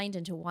streamlined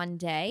into one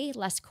day,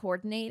 less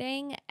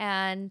coordinating.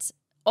 And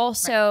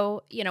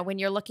also, when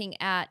you're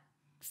looking at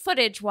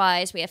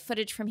footage-wise, we have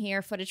footage from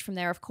here, footage from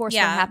there. Of course,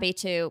 we're happy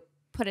to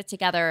put it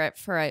together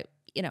for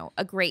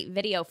a great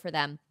video for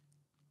them.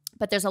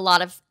 But there's a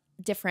lot of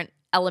different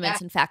elements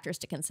and factors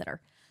to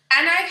consider.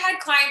 And I've had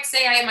clients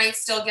say I might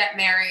still get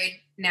married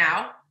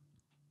now,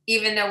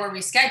 even though we're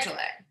rescheduling,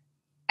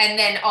 and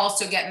then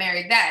also get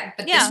married then.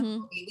 But this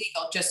will be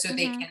legal just so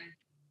they can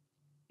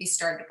be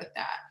started with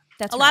that.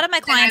 That's a lot of my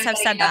clients have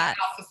said that.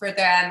 Outfit for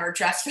them or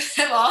dress for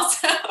them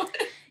also.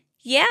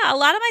 Yeah, a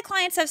lot of my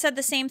clients have said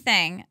the same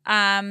thing.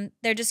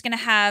 They're just going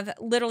to have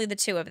literally the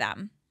two of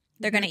them.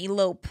 They're going to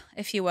elope,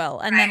 if you will.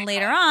 And then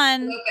later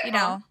on, you know,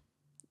 home.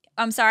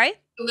 I'm sorry?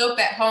 Elope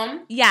at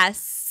home.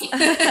 Yes.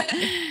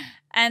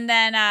 And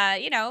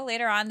then, you know,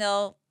 later on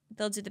they'll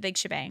do the big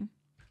shebang.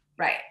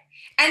 Right.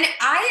 And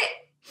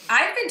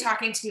I've been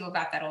talking to people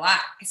about that a lot.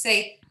 I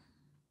say,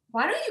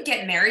 why don't you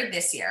get married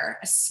this year,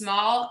 a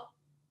small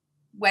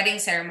wedding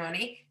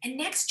ceremony, and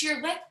next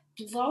year let's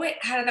blow it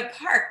out of the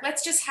park.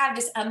 Let's just have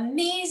this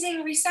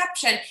amazing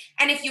reception.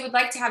 And if you would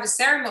like to have a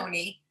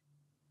ceremony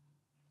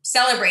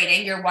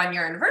celebrating your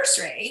 1-year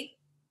anniversary,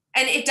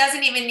 and it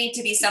doesn't even need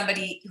to be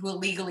somebody who will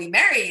legally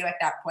marry you at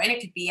that point, it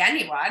could be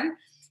anyone.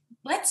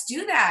 Let's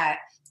do that.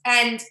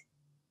 And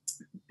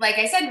like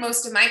I said,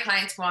 most of my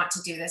clients want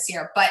to do this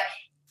year, but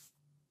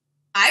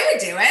I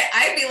would do it.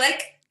 I'd be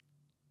like,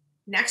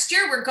 next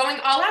year we're going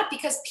all out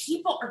because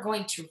people are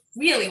going to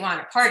really want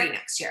to party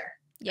next year.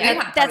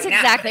 Yeah, that's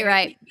exactly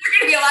right. You're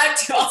going to be allowed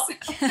to also.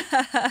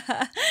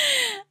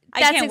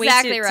 I can't wait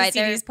to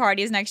see these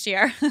parties next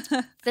year.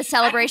 The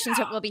celebrations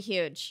will be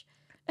huge.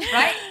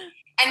 Right?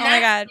 And oh my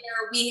God.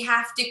 Where we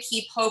have to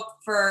keep hope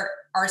for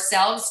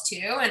ourselves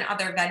too and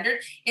other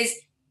vendors is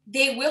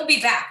they will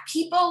be back.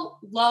 People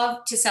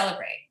love to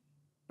celebrate,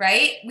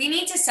 right? We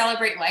need to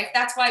celebrate life.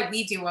 That's why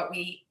we do what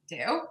we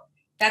do.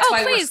 That's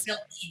why we're still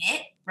in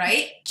it,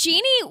 right?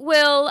 Jeannie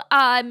will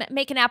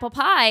make an apple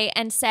pie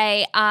and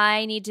say,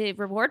 I need to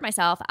reward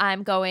myself.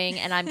 I'm going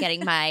and I'm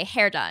getting my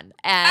hair done.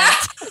 And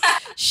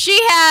she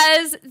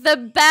has the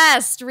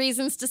best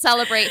reasons to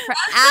celebrate for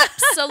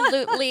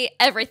absolutely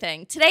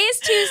everything. Today is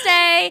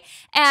Tuesday,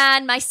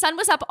 and my son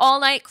was up all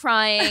night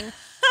crying.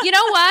 You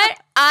know what?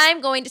 I'm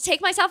going to take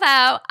myself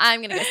out. I'm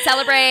going to go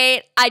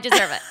celebrate. I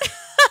deserve it.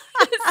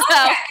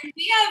 Okay.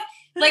 We have,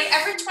 like,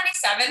 every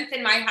 27th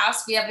in my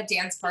house, we have a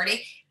dance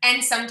party.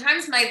 And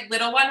sometimes my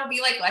little one will be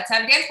like, let's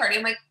have a dance party.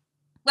 I'm like,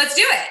 let's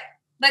do it.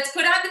 Let's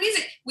put on the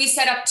music. We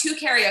set up 2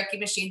 karaoke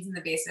machines in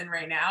the basement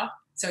right now.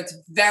 So it's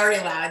very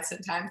loud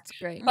sometimes. That's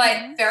great.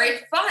 But very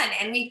fun.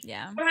 And we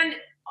put on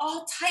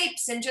all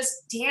types and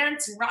just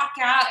dance, rock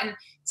out, and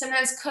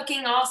sometimes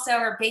cooking also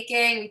or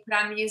baking. We put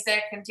on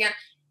music and dance.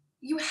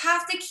 You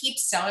have to keep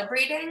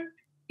celebrating,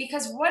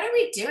 because what are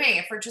we doing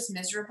if we're just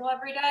miserable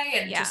every day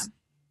and just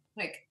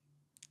like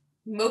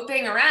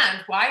moping around?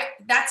 Why?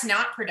 That's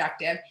not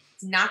productive.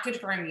 It's not good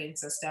for immune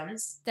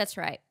systems. That's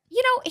right.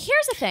 You know,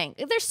 here's the thing.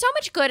 There's so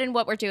much good in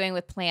what we're doing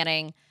with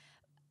planning,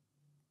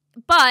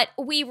 but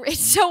it's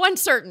so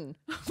uncertain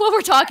what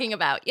we're talking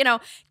about. You know,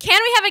 can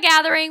we have a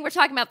gathering? We're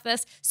talking about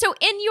this. So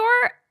in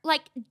your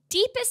like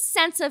deepest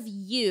sense of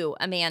you,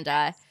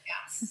 Amanda,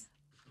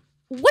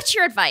 what's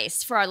your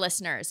advice for our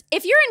listeners?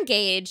 If you're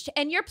engaged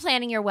and you're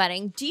planning your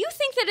wedding, do you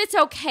think that it's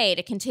okay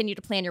to continue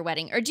to plan your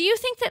wedding? Or do you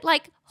think that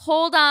like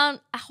hold on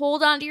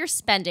to your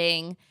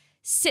spending,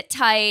 sit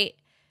tight,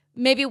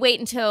 maybe wait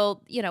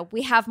until, you know,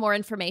 we have more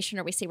information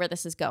or we see where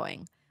this is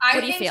going?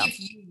 What do you feel? If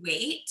you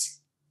wait,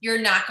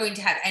 you're not going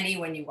to have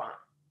anyone you want.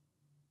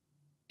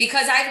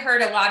 Because I've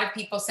heard a lot of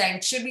people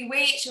saying, should we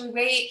wait? Should we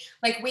wait?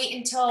 Like wait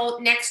until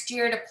next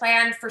year to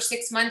plan for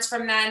 6 months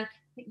from then.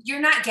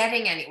 You're not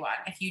getting anyone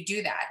if you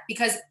do that,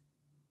 because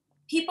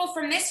people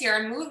from this year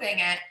are moving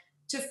it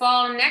to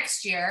fall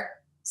next year.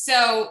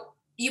 So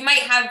there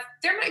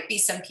might be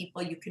some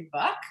people you could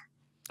book,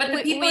 but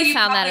the people you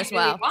found that as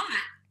well. Want,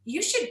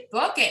 you should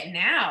book it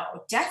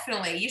now.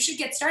 Definitely. You should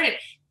get started.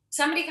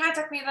 Somebody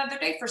contacted me the other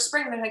day for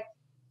spring. They're like,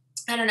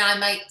 I don't know, I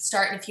might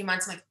start in a few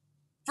months. I'm like,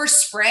 for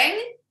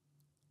spring,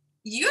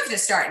 you have to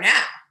start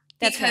now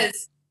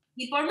because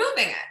people are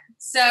moving it.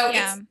 So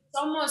it's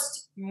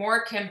almost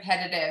more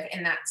competitive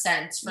in that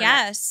sense.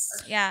 Yes.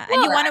 Yeah.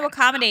 And you want to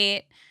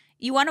accommodate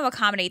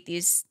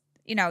these,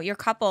 you know, your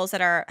couples that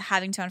are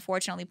having to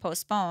unfortunately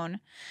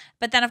postpone.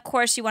 But then of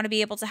course you want to be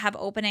able to have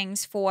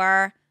openings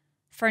for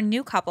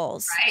new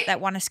couples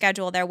that want to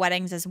schedule their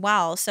weddings as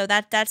well. So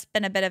that's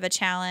been a bit of a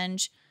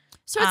challenge.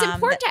 So it's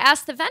important to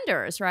ask the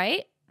vendors,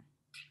 right?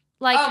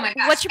 Like, oh my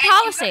gosh, what's your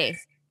policy?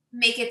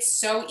 Make it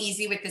so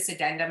easy with this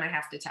addendum. I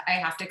have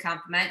to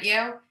compliment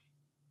you.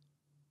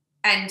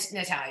 And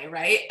Natalia,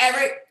 right?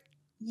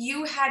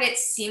 You had it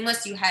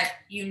seamless.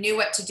 You knew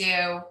what to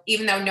do,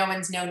 even though no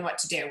one's known what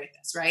to do with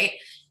this, right?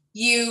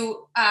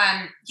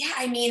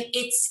 I mean,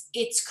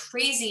 it's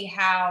crazy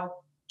how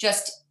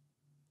just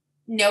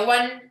no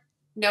one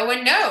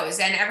knows.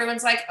 And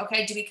everyone's like,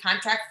 okay, do we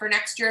contract for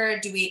next year?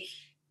 Do we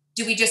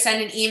just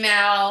send an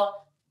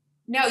email?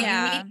 No, you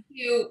need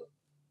to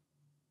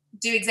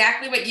do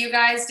exactly what you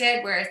guys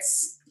did, where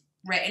it's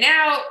written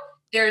out.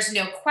 There's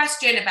no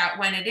question about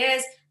when it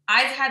is.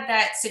 I've had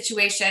that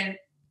situation,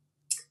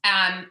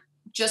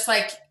 just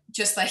like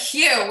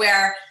you,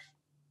 where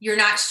you're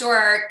not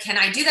sure, can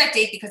I do that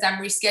date because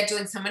I'm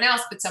rescheduling someone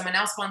else, but someone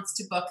else wants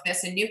to book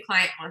this, a new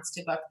client wants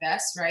to book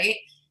this, right?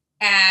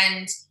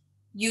 And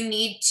you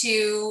need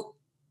to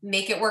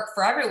make it work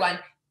for everyone.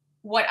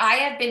 What I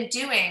have been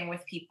doing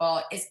with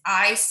people is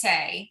I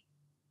say,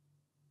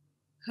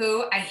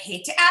 I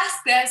hate to ask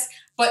this,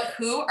 but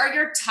who are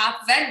your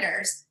top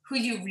vendors who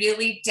you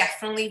really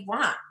definitely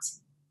want?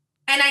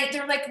 And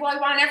they're like, well, I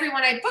want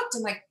everyone I booked.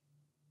 I'm like,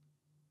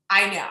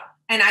 I know.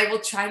 And I will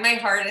try my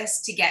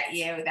hardest to get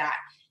you that.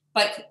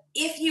 But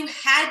if you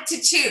had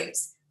to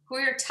choose, who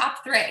are your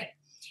top 3?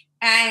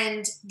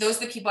 And those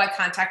are the people I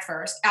contact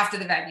first after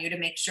the venue to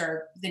make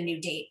sure the new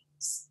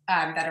dates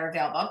that are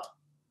available.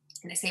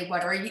 And I say,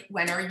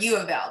 when are you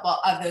available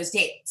of those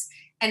dates?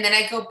 And then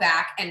I go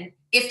back, and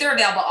if they're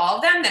available, all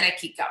of them, then I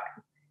keep going.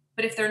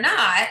 But if they're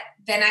not,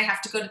 then I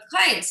have to go to the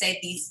client and say,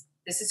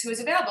 this is who is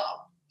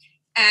available.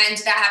 And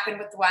that happened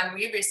with the one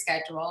we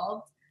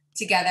rescheduled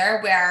together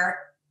where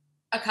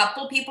a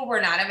couple people were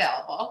not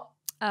available.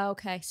 Oh,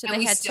 okay. So and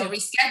we still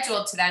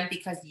rescheduled to them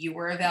because you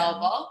were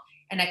available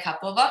and a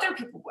couple of other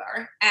people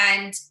were.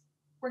 And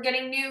we're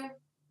getting new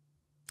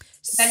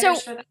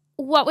vendors for them.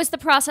 What was the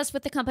process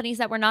with the companies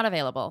that were not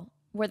available?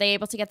 Were they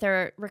able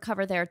to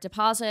recover their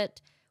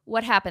deposit?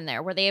 What happened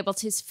there? Were they able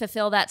to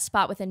fulfill that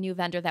spot with a new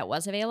vendor that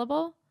was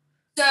available?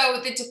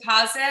 So the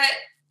deposit,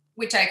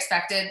 which I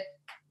expected,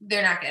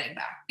 they're not getting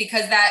back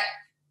because that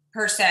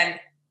person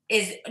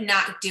is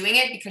not doing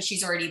it because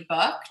she's already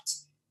booked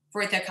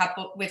with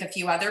a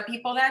few other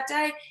people that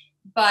day,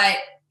 but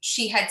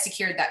she had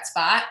secured that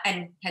spot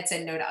and had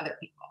said no to other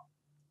people.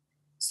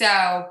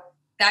 So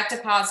that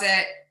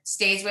deposit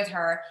stays with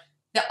her.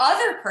 The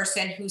other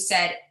person who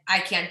said, I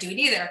can't do it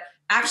either,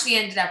 actually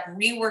ended up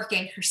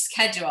reworking her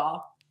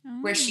schedule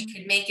where she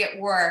could make it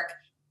work,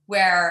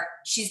 where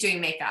she's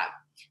doing makeup,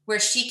 where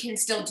she can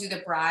still do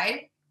the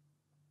bride.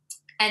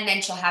 And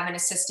then she'll have an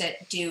assistant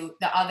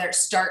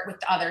start with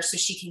the other so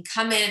she can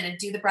come in and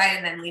do the bride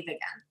and then leave again.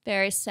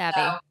 Very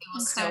savvy. So it will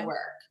still work.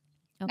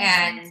 Okay.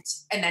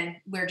 And then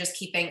we're just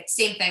keeping,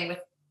 same thing with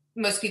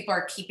most people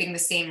are keeping the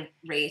same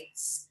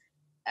rates.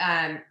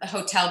 A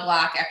hotel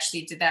block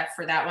actually did that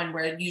for that one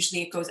where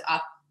usually it goes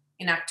up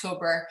in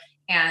October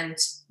and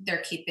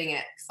they're keeping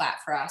it flat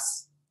for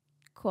us.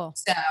 Cool.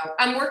 So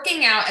I'm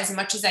working out as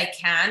much as I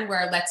can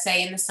where let's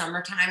say in the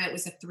summertime, it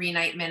was a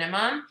 3-night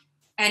minimum.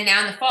 And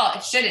now in the fall,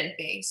 it shouldn't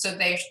be. So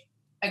they're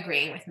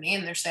agreeing with me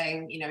and they're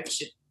saying,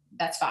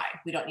 that's fine.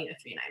 We don't need a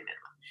 3-night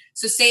minimum.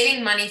 So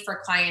saving money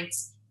for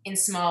clients in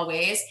small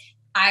ways.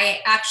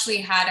 I actually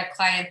had a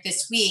client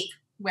this week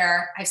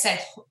where I said,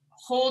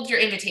 hold your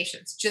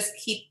invitations. Just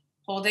keep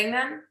holding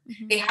them.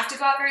 Mm-hmm. They have to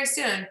go out very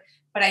soon,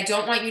 but I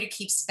don't want you to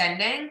keep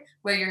spending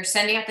where you're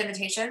sending out the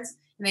invitations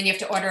and then you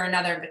have to order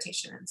another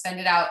invitation and send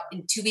it out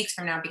in 2 weeks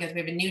from now because we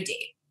have a new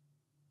date.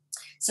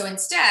 So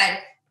instead,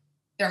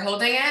 they're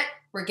holding it.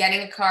 We're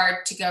getting a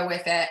card to go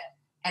with it,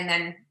 and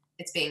then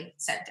it's being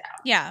sent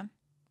out. Yeah.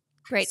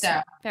 Great.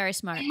 So very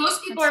smart. And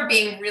most people are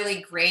being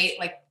really great.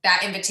 Like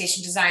that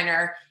invitation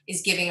designer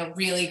is giving a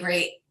really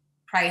great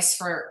price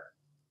for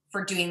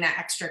doing that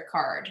extra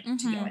card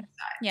to go inside.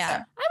 Yeah.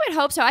 So. I would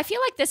hope so. I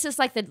feel like this is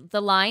like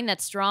the line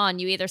that's drawn.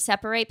 You either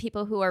separate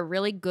people who are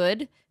really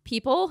good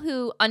people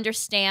who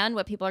understand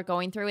what people are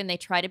going through and they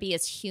try to be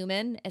as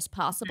human as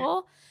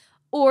possible,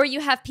 or you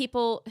have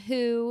people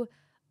who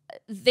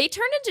they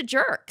turn into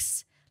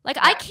jerks. Like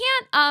I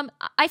can't,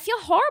 I feel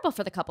horrible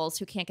for the couples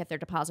who can't get their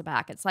deposit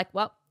back. It's like,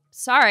 well,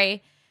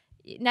 sorry.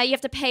 Now you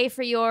have to pay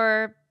for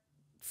your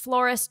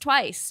florist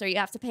twice, or you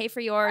have to pay for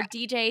your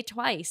DJ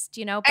twice,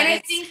 But and I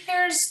think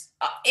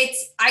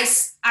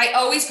I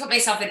always put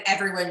myself in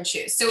everyone's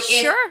shoes. So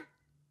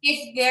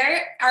if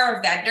there are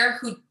a vendor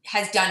who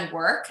has done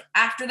work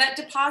after that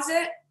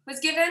deposit was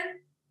given,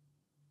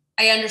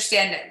 I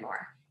understand it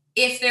more.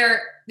 If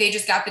they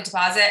just got the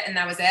deposit and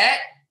that was it,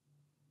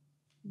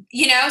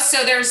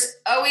 so there's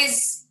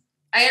always,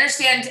 I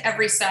understand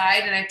every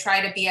side and I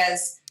try to be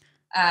as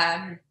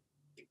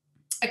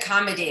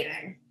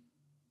accommodating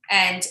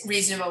and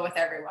reasonable with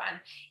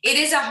everyone. It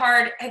is the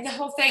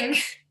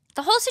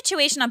whole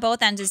situation on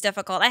both ends is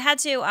difficult. I had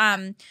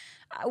to,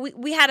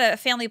 we had a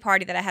family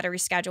party that I had to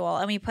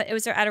reschedule and it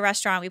was at a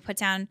restaurant. We put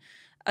down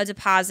a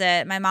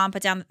deposit. My mom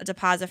put down a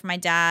deposit for my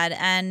dad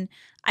and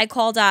I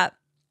called up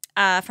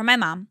for my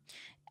mom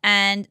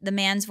and the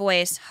man's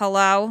voice,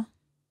 hello.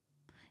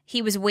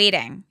 He was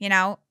waiting,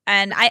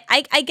 and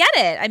I get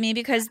it. I mean,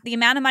 because the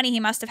amount of money he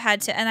must have had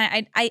to, and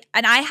I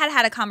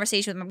had a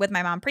conversation with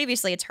my mom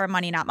previously. It's her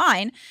money, not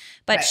mine.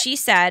 But She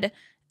said,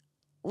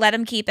 let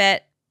him keep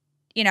it,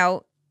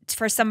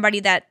 for somebody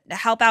that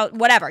help out,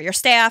 whatever, your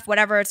staff,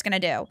 whatever it's going to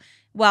do.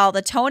 Well,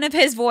 the tone of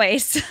his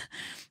voice,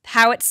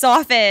 how it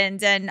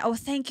softened and, oh,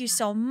 thank you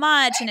so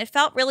much. And it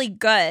felt really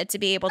good to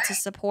be able to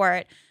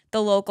support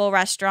the local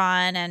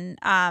restaurant and,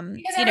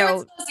 because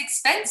everyone's those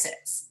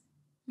expenses.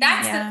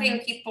 That's the thing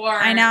people are.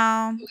 I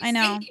know.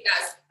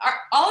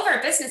 All of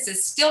our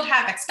businesses still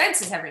have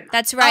expenses every month.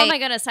 That's right. Oh my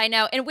goodness, I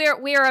know. And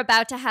we're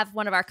about to have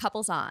one of our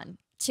couples on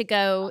to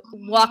go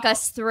walk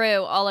us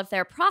through all of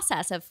their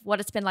process of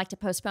what it's been like to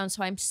postpone.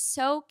 So I'm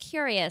so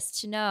curious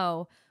to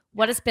know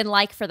what it's been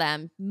like for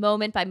them,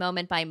 moment by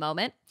moment by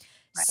moment.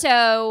 Right.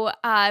 So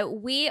I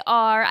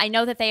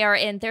know that they are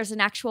there's an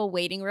actual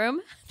waiting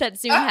room that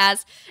Zoom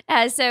has.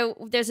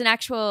 So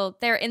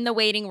they're in the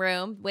waiting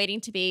room waiting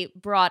to be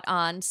brought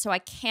on. So I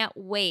can't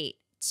wait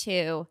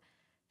to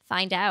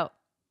find out.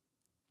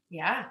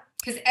 Yeah,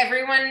 because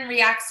everyone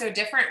reacts so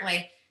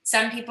differently.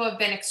 Some people have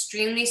been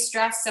extremely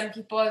stressed. Some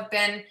people have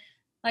been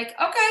like,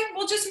 okay,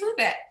 we'll just move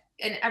it.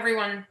 And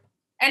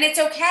it's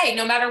okay.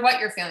 No matter what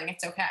you're feeling,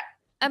 it's okay.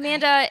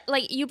 Amanda,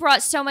 like you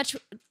brought so much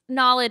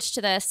knowledge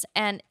to this,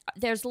 and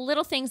there's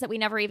little things that we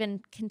never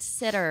even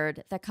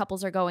considered that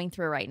couples are going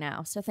through right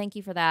now. So thank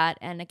you for that.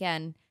 And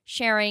again,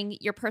 sharing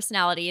your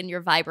personality and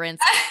your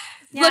vibrance.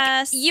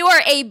 Yes. Look, you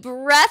are a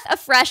breath of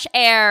fresh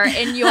air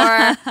in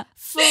your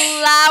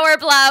flower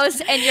blouse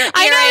and your earrings.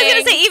 I know, I was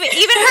gonna say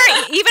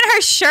even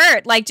her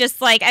shirt, like just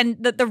like, and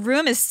the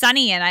room is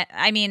sunny, and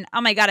I mean,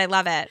 oh my God, I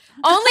love it.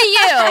 Only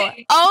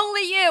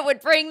you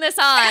would bring this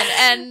on,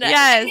 and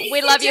yes,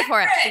 we love you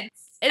for it.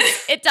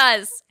 It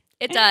does.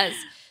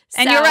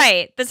 And you're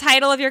right. The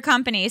title of your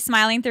company,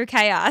 Smiling Through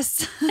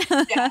Chaos.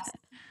 Yes.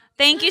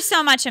 Thank you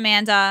so much,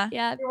 Amanda.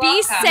 Yeah. You're Be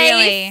welcome. safe,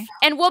 Really.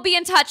 and we'll be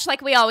in touch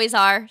like we always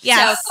are.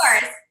 Yes. Of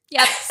course.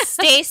 Yep.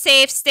 Stay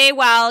safe, stay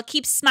well,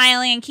 keep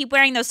smiling, and keep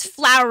wearing those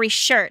flowery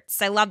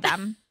shirts. I love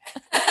them.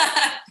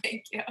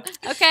 Thank you.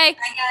 Okay.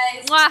 Bye,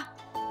 guys. Mwah.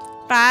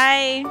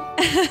 Bye.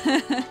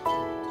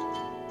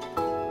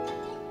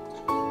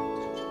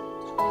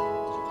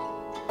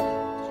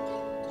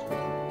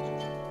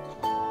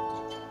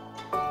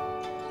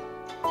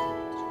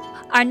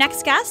 Our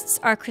next guests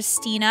are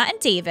Kristina and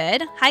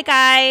David. Hi,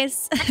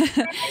 guys.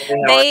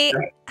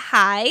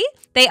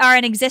 They are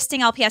an existing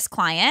LPS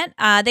client.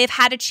 They've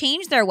had to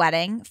change their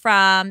wedding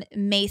from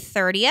May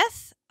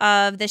 30th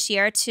of this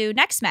year to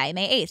next May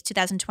 8th,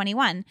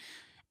 2021,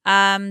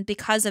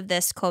 because of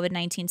this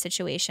COVID-19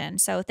 situation.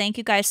 So thank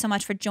you guys so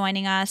much for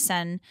joining us.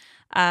 And,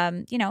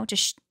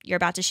 you're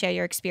about to share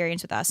your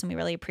experience with us, and we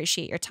really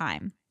appreciate your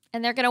time.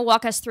 And they're going to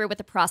walk us through what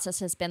the process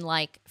has been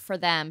like for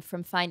them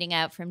from finding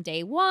out from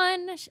day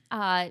one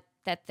that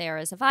there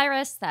is a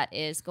virus that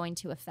is going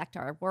to affect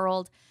our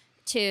world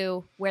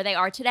to where they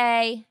are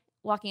today,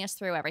 walking us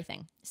through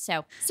everything.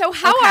 So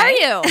how are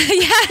you?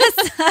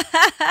 Yes.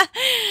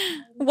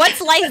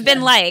 What's life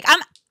been like?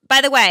 By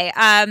the way,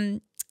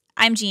 I'm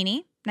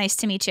Jeannie. Nice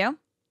to meet you.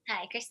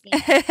 Hi,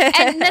 Kristina.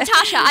 And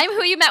Natasha, I'm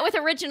who you met with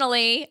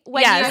originally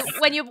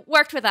when you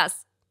worked with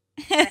us.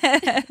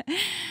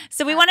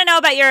 So we want to know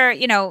about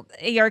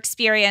your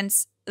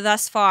experience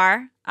thus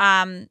far,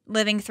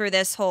 living through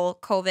this whole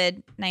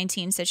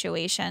COVID-19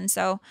 situation.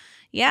 So,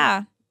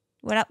 yeah,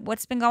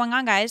 what's been going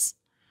on, guys?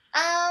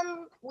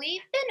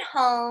 We've been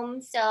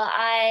home, so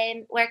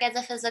I work as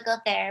a physical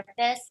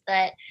therapist,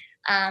 but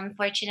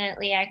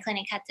fortunately our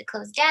clinic had to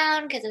close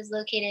down because it was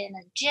located in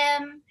a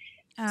gym.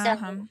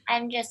 So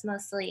I'm just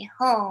mostly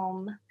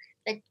home.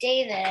 But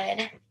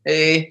David.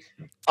 Hey,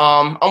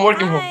 I'm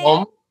working from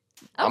home.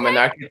 I'm an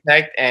Okay.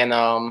 architect, and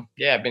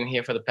I've been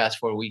here for the past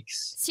 4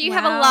 weeks. So you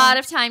have a lot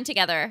of time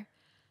together.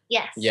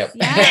 Yes. Yep.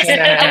 Yes.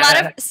 A lot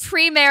of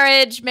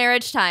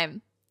marriage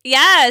time.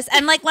 Yes.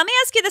 And let me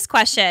ask you this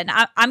question.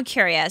 I'm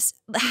curious.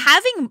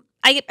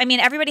 I mean,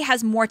 everybody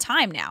has more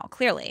time now,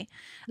 clearly.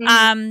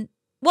 Mm-hmm.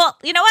 Well,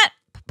 you know what?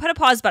 Put a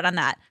pause button on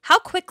that. How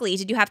quickly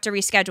did you have to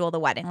reschedule the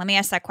wedding? Let me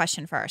ask that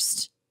question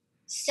first.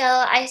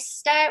 So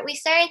we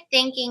started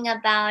thinking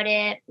about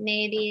it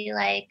maybe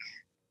like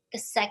the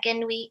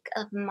second week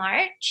of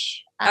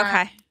March.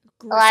 Okay.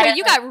 So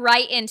you got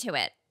right into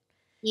it.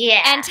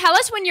 Yeah. And tell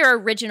us when your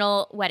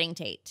original wedding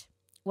date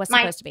was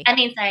supposed to be.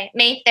 May 30th.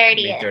 May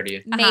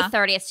 30th. May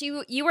 30th.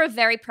 So you were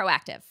very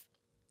proactive.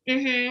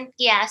 Mm-hmm.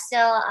 Yeah. So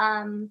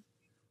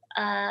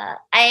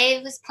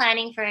I was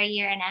planning for a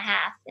year and a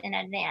half in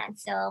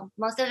advance. So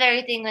most of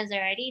everything was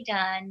already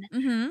done.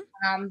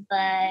 Mm-hmm.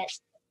 But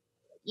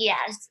yeah,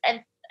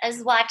 I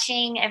was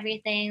watching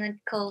everything with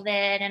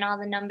COVID and all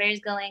the numbers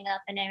going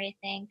up and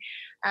everything.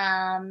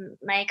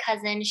 My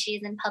cousin,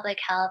 she's in public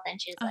health,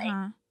 and she's like,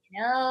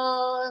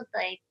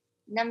 like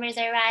numbers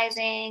are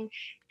rising.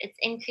 It's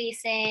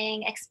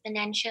increasing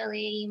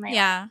exponentially. You might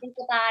want to think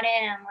about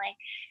it. And I'm like,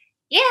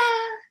 yeah.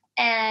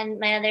 And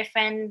my other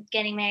friend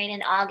getting married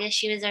in August,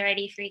 she was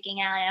already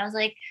freaking out. And I was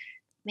like,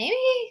 maybe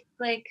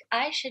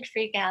I should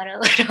freak out a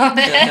little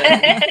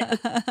bit.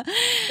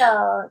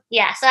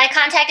 So I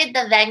contacted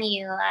the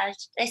venue. I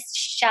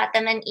shot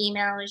them an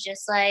email. It was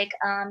just like,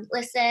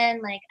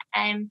 listen,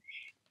 I'm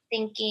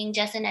thinking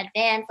just in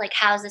advance,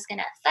 how's this going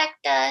to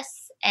affect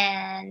us?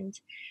 And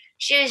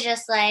she was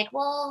just like,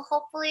 well,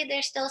 hopefully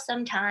there's still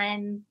some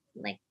time,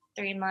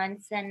 3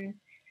 months. And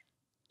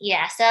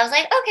yeah, so I was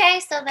like, okay.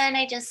 So then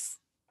I just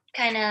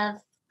kind of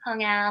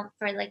hung out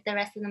for the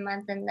rest of the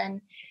month.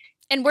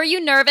 And were you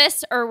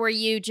nervous, or were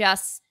you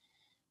just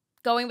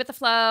going with the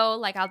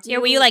flow? I'll do. Yeah,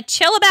 were you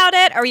chill about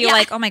it, or were you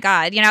oh my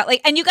God,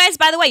 and you guys,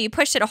 by the way, you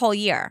pushed it a whole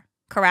year,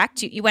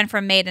 correct? You went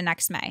from May to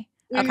next May.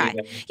 Okay.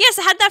 Mm-hmm. Yeah.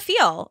 So how did that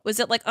feel? Was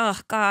it oh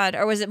God,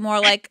 or was it more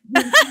like?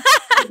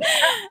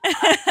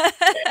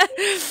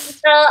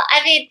 So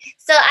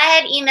I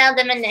had emailed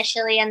them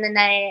initially, and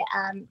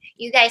then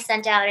you guys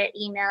sent out an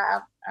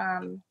email,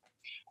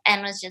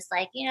 and was just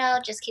like,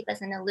 just keep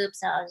us in the loop.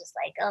 So I was just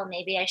like, oh,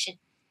 maybe I should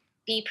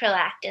be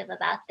proactive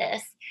about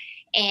this.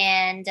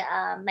 And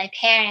my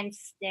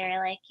parents, they're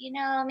like,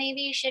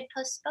 maybe you should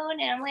postpone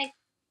it. I'm like,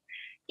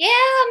 yeah,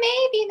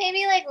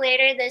 maybe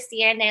later this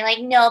year. And they're like,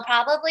 no,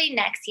 probably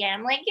next year.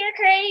 I'm like, you're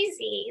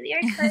crazy.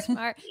 You're crazy.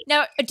 Smart.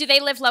 Now, do they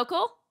live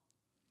local?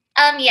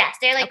 Yes,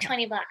 they're like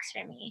 20 bucks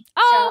from me.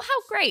 Oh,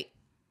 how great.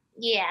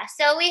 Yeah.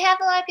 So we have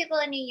a lot of people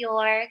in New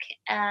York.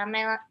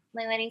 My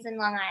wedding's in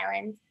Long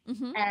Island.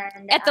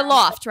 And at the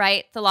loft,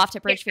 right? The loft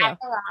at Bridgeview. At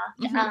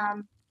the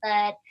loft.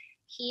 But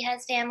he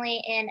has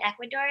family in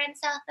Ecuador and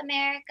South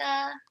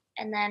America.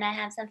 And then I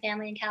have some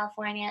family in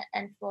California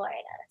and Florida.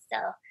 So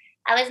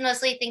I was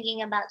mostly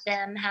thinking about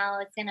them, how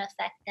it's going to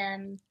affect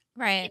them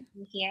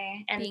here.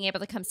 And being able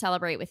to come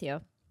celebrate with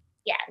you.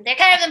 Yeah, they're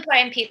kind of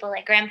important people,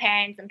 like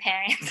grandparents and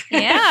parents.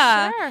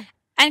 Yeah. Sure.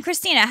 And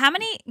Kristina, how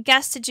many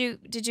guests did you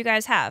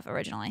guys have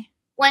originally?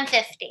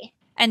 150.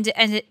 And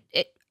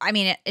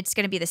it's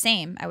going to be the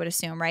same, I would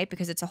assume, right?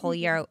 Because it's a whole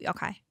year.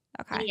 Okay.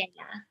 Yeah.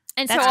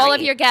 And that's so all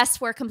of your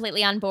guests were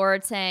completely on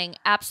board, saying,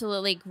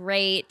 absolutely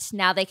great.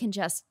 Now they can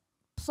just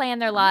plan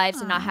their lives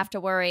and not have to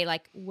worry,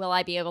 like, will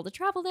I be able to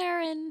travel there?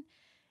 And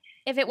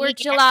if it were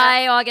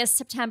July, August,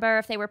 September,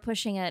 if they were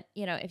pushing it,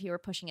 if you were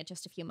pushing it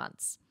just a few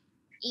months.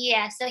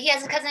 Yeah, so he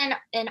has a cousin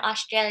in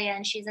Australia,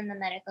 and she's in the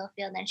medical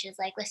field, and she's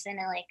like, listen,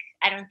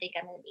 I don't think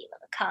I'm going to be able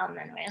to come.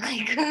 And we're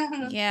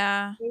like,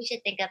 yeah, we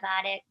should think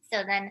about it.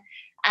 So then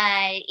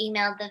I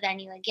emailed the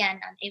venue again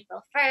on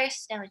April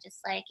 1st. I was just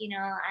like,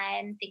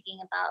 I'm thinking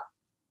about,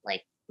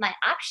 like, my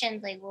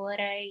options. Like, what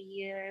are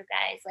your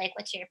guys, like,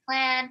 what's your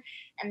plan?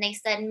 And they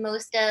said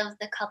most of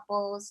the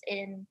couples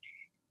in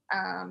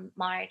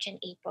March and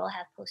April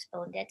have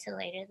postponed it to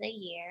later the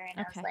year. And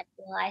I was like,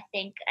 well, I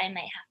think I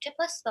might have to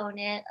postpone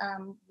it.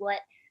 What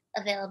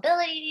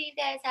availability do you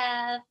guys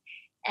have?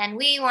 And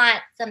we want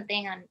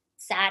something on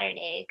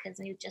Saturday because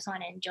we just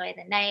want to enjoy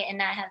the night and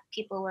not have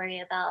people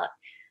worry about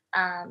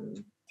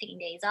taking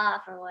days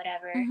off or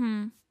whatever.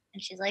 And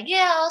she's like,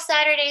 yeah, all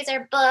Saturdays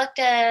are booked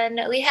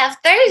and we have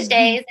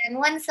Thursdays and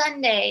one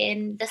Sunday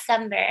in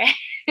December.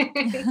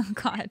 Oh,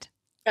 God.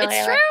 So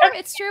it's true. Like,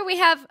 it's true. We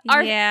have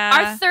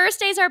our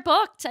Thursdays are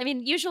booked. I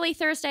mean, usually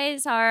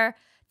Thursdays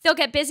they'll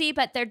get busy,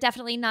 but they're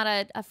definitely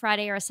not a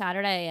Friday or a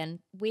Saturday. And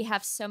we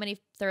have so many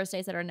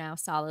Thursdays that are now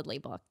solidly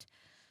booked.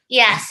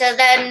 Yeah. So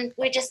then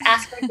we just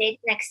asked for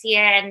dates next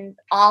year, and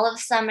all of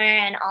summer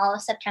and all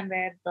of September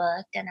are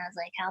booked. And I was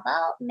like, how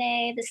about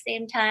May the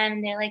same time?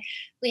 And they're like,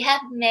 we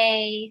have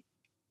May,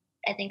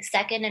 I think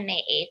 2nd and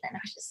May 8th. And I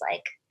was just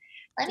like,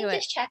 let me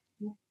just check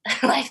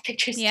live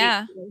pictures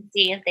and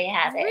see if they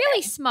have it.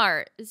 Really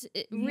smart.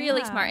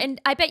 Really smart.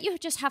 And I bet you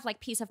just have like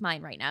peace of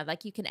mind right now.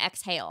 Like you can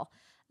exhale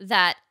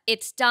that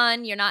it's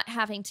done. You're not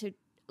having to,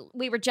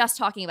 we were just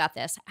talking about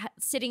this,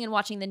 sitting and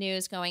watching the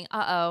news going,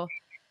 uh-oh.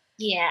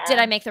 Yeah. Did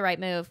I make the right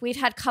move? We've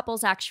had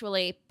couples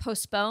actually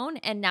postpone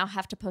and now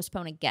have to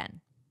postpone again.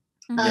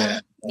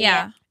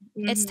 Yeah.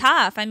 It's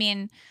tough. I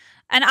mean,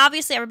 and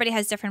obviously everybody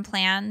has different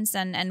plans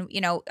and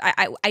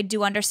I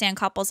do understand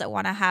couples that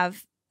want to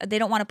have, they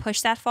don't want to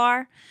push that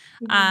far.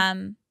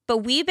 But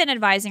we've been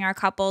advising our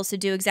couples to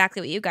do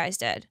exactly what you guys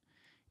did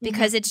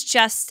because it's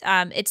just,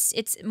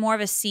 it's more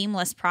of a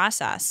seamless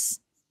process.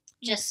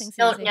 Just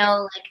don't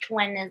know like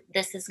when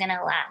this is going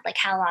to last, like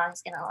how long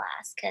it's going to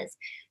last. Because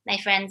my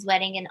friend's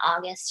wedding in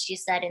August, she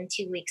said in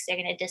 2 weeks, they're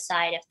going to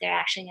decide if they're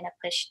actually going to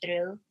push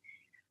through.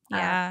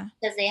 Yeah.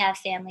 Because they have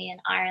family in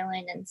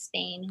Ireland and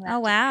Spain. Oh,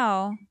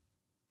 wow.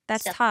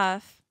 That's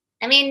tough.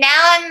 I mean,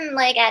 now I'm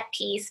like at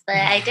peace, but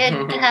I did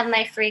have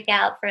my freak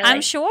out for like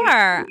I'm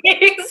sure.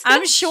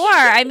 I'm sure.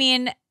 I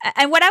mean,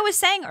 and what I was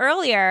saying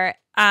earlier,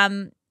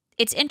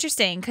 it's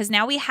interesting because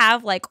now we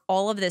have like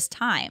all of this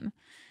time.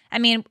 I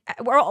mean,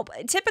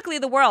 typically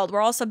we're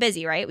all so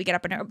busy, right? We get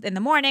up in the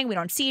morning, we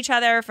don't see each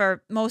other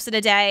for most of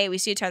the day. We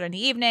see each other in the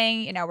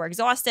evening, we're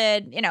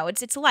exhausted.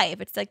 It's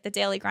life. It's like the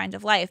daily grind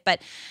of life. But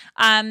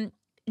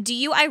do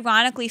you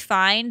ironically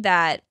find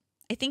that,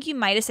 I think you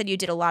might have said you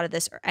did a lot of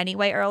this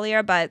anyway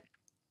earlier, but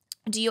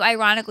do you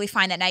ironically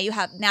find that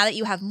now that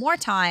you have more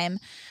time,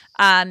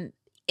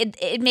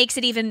 it makes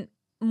it even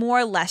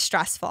more less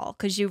stressful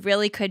because you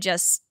really could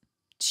just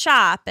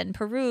shop and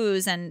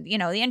peruse and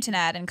the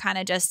internet and kind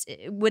of just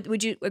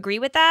would you agree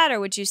with that, or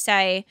would you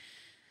say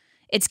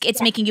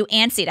it's making you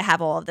antsy to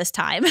have all of this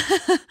time? No,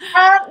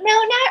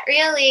 not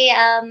really.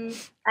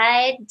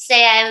 I'd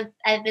say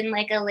I've been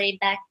like a laid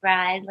back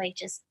bride, like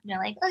just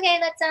like, okay,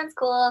 that sounds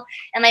cool.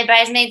 And my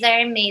bridesmaids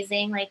are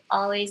amazing. Like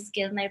always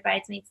give my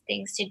bridesmaids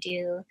things to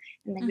do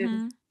in the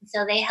group,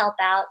 so they help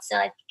out. So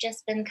I've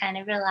just been kind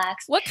of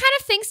relaxed. What kind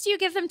of things do you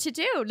give them to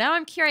do? Now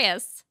I'm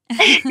curious.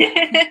 Just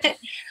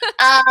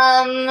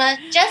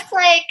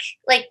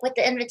like with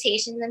the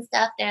invitations and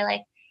stuff, they're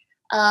like,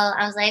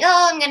 I was like,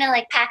 I'm gonna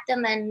like pack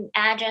them and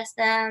address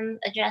them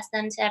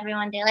to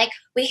everyone. They're like,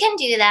 we can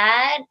do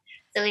that.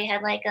 So we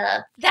had like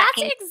a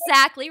That's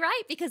exactly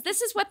right, because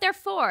this is what they're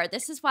for.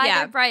 This is why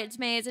they're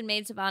bridesmaids and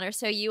maids of honor.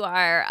 So you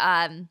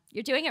are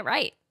you're doing it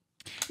right.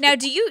 Now,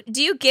 do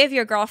you give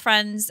your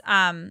girlfriends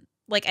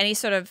like any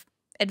sort of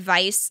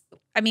advice?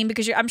 I mean,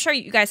 because I'm sure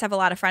you guys have a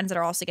lot of friends that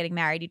are also getting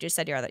married. You just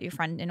said your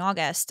friend in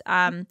August.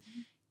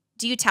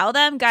 Do you tell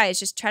them, guys,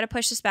 just try to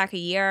push this back a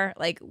year,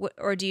 like,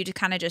 or do you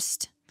kind of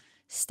just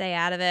stay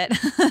out of it?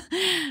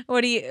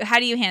 How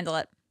do you handle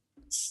it?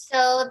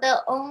 So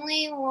the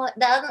only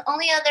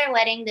other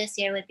wedding this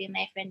year would be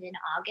my friend in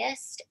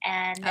August,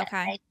 and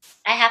Okay.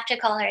 I have to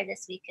call her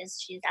this week because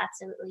she's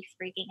absolutely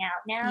freaking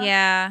out now.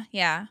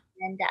 Yeah.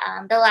 And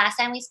the last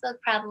time we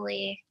spoke,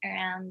 probably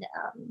around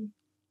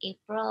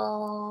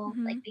April,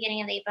 like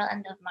beginning of April,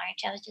 end of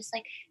March, I was just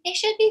like, it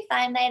should be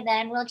fine by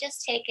then. We'll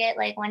just take it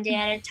like one day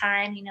at a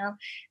time.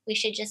 We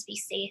should just be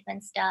safe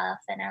and stuff.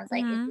 And I was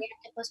like, if we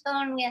have to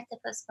postpone, we have to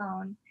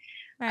postpone.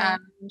 Right.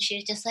 She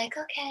was just like,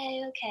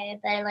 okay,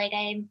 but like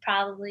I'm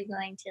probably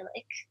going to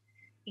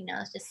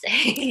just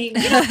say.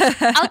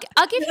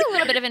 I'll give you a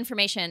little bit of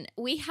information.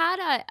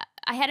 I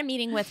had a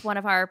meeting with one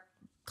of our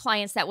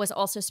clients that was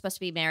also supposed to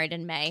be married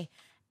in May,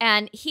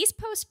 and he's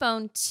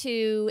postponed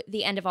to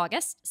the end of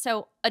August,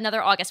 so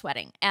another August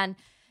wedding, and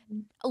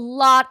a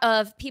lot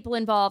of people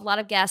involved, a lot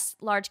of guests,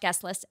 large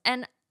guest list,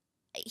 and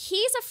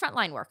he's a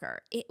frontline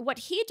worker. What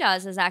he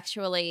does is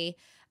actually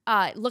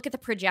look at the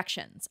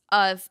projections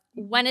of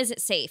when is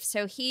it safe.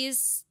 So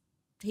he's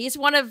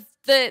one of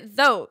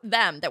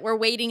them that we're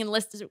waiting to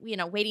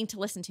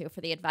listen to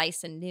for the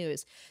advice and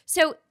news.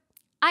 So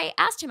I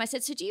asked him, I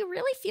said, so do you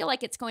really feel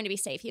like it's going to be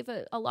safe? You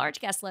have a large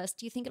guest list.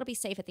 Do you think it'll be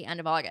safe at the end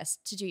of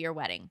August to do your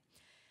wedding?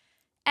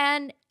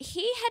 And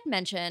he had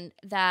mentioned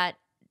that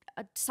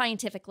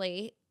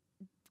scientifically,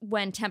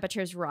 when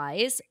temperatures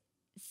rise,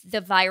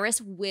 the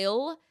virus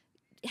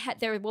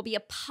there will be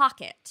a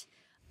pocket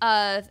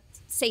of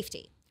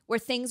safety where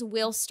things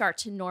will start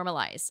to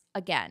normalize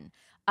again.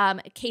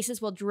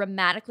 Cases will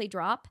dramatically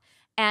drop.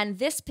 And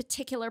this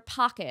particular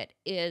pocket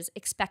is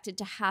expected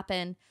to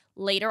happen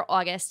later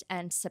August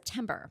and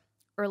September,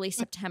 early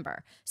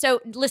September.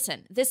 So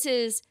listen, this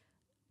is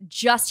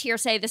just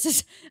hearsay.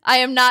 I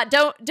am not,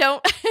 don't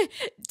quote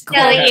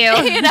you.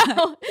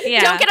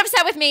 Yeah. Don't get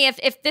upset with me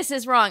if this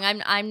is wrong.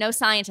 I'm no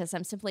scientist.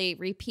 I'm simply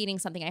repeating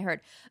something I heard.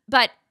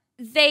 But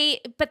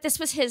this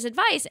was his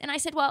advice. And I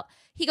said, well,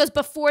 he goes,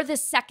 before the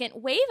second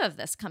wave of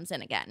this comes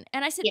in again.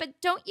 And I said, but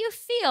don't you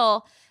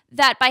feel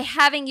that by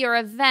having your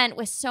event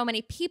with so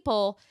many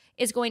people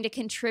is going to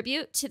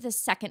contribute to the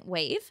second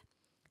wave?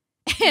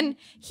 And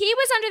he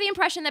was under the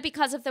impression that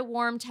because of the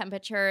warm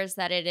temperatures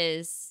that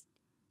it's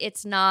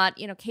not,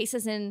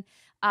 cases in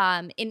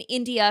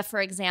India, for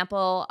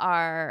example,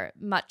 are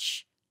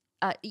much,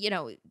 not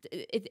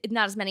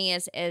as many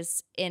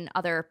as in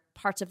other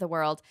parts of the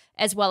world,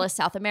 as well as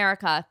South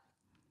America.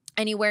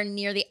 Anywhere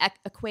near the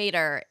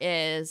equator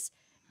is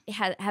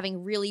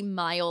having really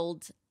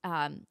mild,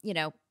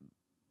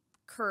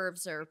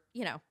 curves or,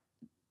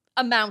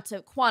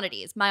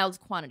 mild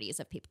quantities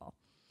of people.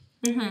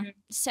 Mm-hmm.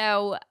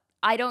 So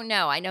I don't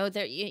know. I know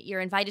that you're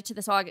invited to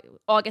this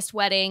August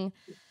wedding.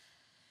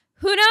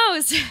 Who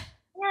knows? Yeah,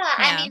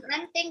 I mean,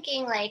 I'm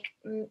thinking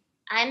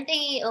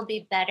it'll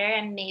be better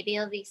and maybe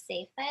it'll be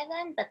safe by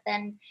then. But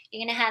then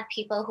you're going to have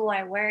people who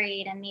are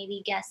worried and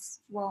maybe guests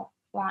won't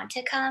want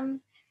to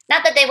come.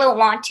 Not that they won't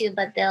want to,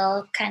 but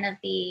they'll kind of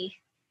be,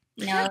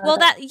 Well,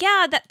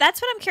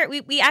 that's what I'm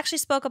curious. We actually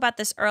spoke about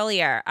this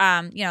earlier.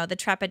 The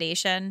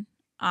trepidation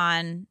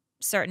on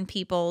certain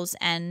people's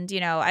end.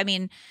 I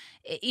mean,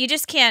 you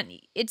just can't.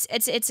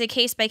 It's a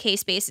case by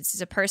case basis.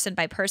 It's a person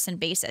by person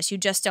basis. You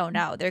just don't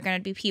know. There are going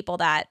to be people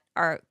that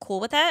are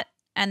cool with it,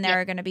 and there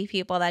are going to be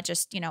people that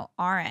just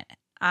aren't.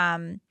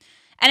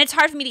 And it's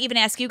hard for me to even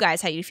ask you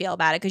guys how you feel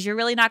about it because you're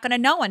really not going to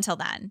know until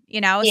then,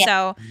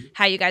 so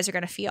how you guys are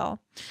going to feel.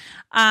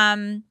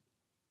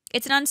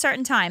 It's an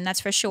uncertain time,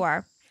 that's for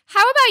sure.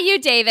 How about you,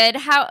 David?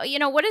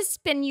 What has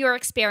been your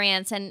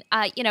experience? And,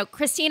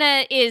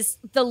 Kristina is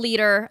the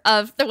leader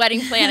of the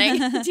wedding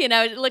planning.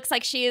 It looks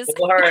like she is. It's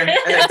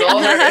all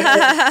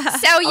her.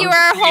 So you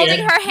are holding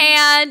her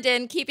hand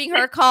and keeping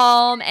her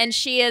calm. And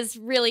she is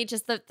really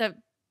just the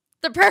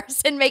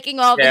person making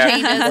all the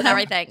changes and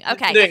everything.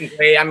 Okay. We're doing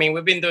great. I mean,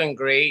 we've been doing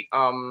great.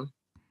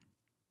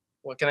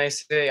 What can I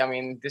say? I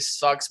mean, this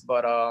sucks,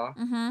 but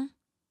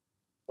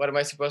what am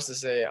I supposed to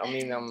say? I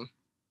mean,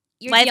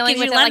 life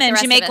gives you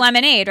lemons, you make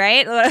lemonade,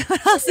 right?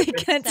 What else are you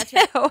gonna do?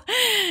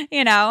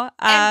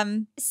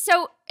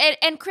 So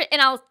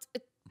I'll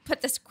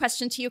put this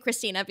question to you,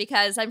 Kristina,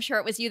 because I'm sure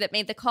it was you that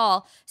made the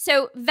call.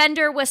 So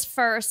vendor was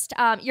first.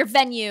 Your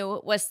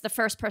venue was the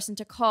first person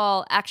to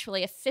call,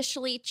 actually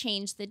officially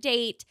change the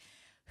date.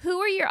 Who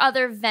are your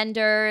other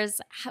vendors?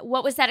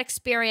 What was that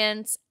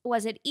experience?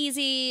 Was it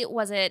easy?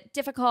 Was it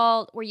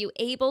difficult? Were you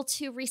able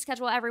to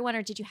reschedule everyone,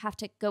 or did you have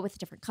to go with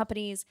different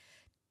companies?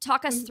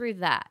 Talk us through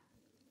that.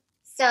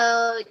 So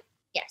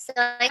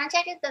I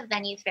contacted the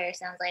venue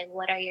first and I was like,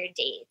 what are your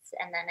dates?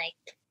 And then I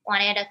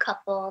wanted a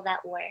couple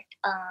that worked.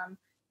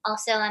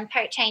 Also, I'm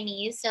part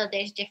Chinese, so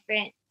there's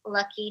different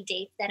lucky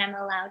dates that I'm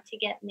allowed to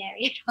get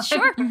married on.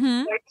 Sure.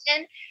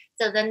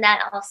 So then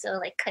that also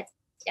cuts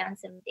down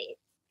some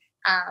dates.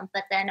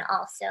 But then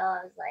also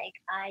I was like,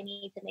 I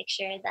need to make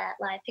sure that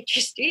Live Picture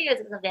Studios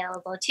is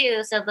available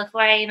too. So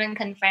before I even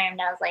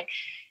confirmed, I was like,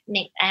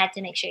 I had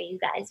to make sure you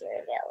guys were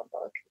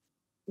available.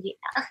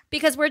 Yeah.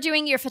 Because we're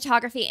doing your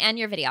photography and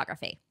your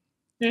videography.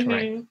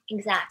 Mm-hmm.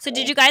 Exactly. So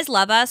did you guys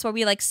love us? Were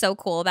we like so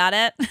cool about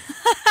it? We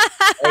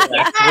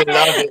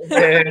love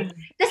it.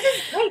 This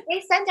is great.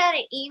 They sent out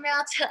an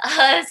email to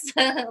us.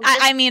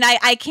 I mean,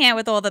 I can't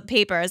with all the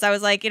papers. I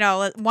was like,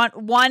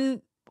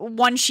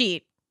 one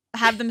sheet.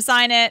 Have them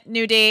sign it,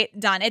 new date,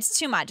 done. It's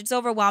too much. It's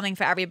overwhelming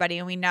for everybody,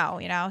 and we know,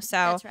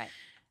 so. That's right.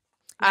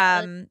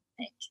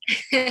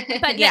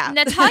 But yeah.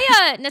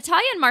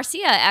 Natalia and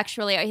Marcia,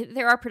 actually,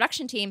 they're our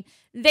production team.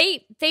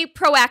 They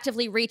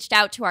proactively reached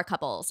out to our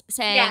couples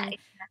saying,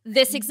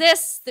 this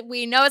exists.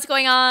 We know what's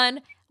going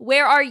on.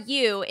 Where are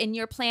you in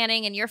your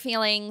planning and your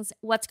feelings?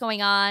 What's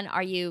going on?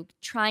 Are you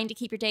trying to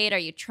keep your date? Are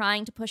you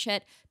trying to push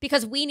it?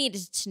 Because we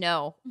needed to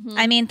know.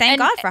 I mean, thank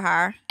God for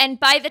her. And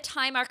by the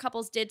time our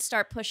couples did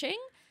start pushing,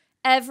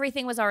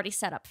 everything was already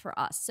set up for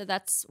us. So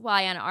that's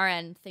why on our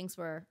end, things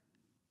were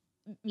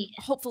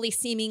hopefully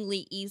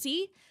seemingly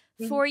easy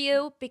for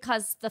you,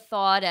 because the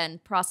thought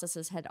and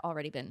processes had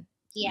already been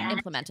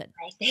implemented.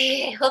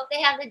 I hope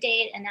they have the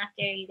date, and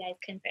after you guys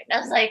confirmed, I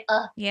was like,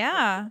 oh,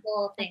 yeah, the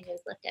whole thing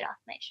was lifted off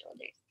my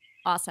shoulders.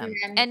 Awesome.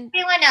 And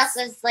everyone else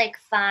was like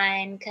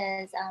fine,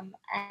 because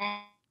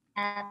I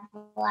have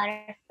a lot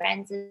of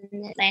friends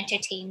in my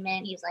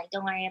entertainment. He was like,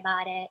 don't worry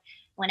about it.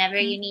 Whenever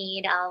you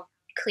need, I'll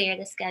clear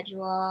the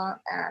schedule.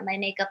 My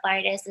makeup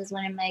artist is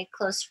one of my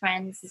close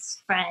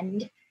friends'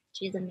 friend.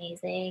 She's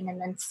amazing.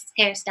 And then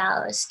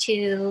hairstylist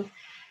too,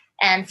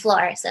 and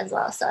florist as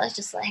well. So I was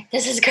just like,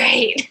 this is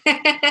great.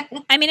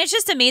 I mean, it's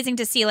just amazing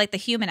to see like the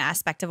human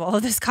aspect of all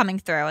of this coming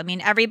through. I mean,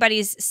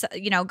 everybody's,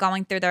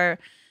 going through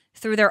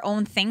their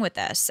own thing with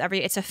this.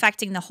 It's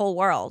affecting the whole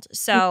world.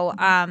 So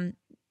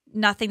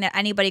nothing that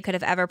anybody could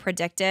have ever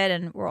predicted.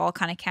 And we're all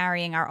kind of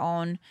carrying our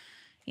own,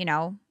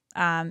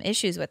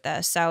 issues with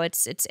this. So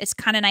it's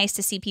kind of nice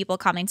to see people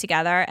coming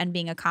together and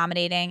being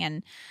accommodating.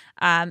 And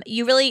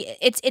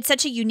it's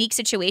such a unique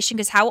situation,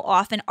 because how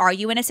often are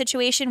you in a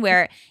situation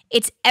where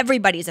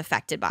everybody's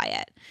affected by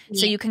it?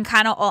 So you can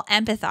kind of all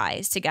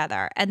empathize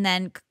together and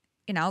then,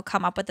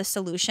 come up with a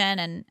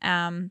solution,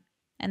 and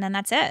then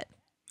that's it.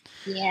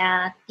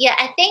 Yeah.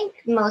 I think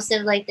most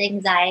of like the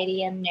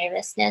anxiety and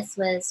nervousness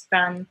was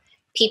from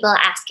people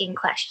asking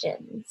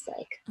questions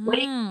like, what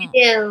do you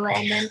do?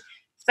 And then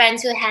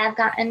friends who have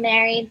gotten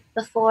married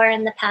before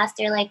in the past,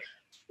 they're like,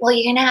 well,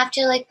 you're going to have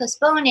to like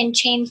postpone and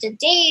change the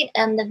date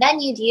and the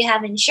venue. Do you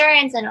have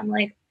insurance? And I'm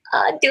like,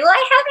 do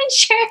I have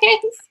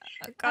insurance?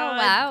 Oh,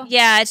 wow.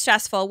 Yeah, it's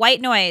stressful.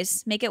 White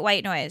noise. Make it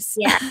white noise.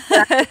 Yeah.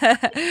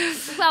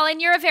 Well,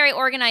 and you're a very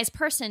organized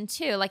person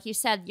too. Like you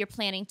said, your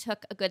planning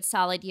took a good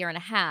solid year and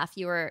a half.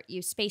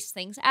 You spaced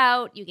things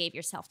out. You gave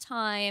yourself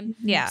time.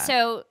 Yeah.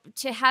 So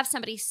to have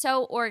somebody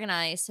so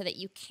organized so that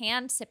you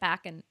can sit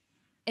back and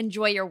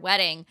enjoy your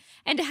wedding,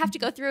 and to have to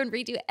go through and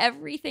redo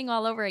everything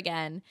all over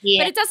again.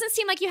 Yeah. But it doesn't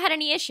seem like you had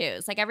any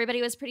issues. Like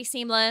everybody was pretty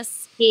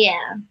seamless.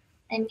 Yeah.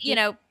 And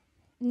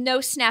no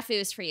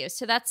snafus for you.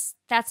 So that's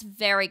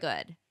very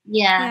good.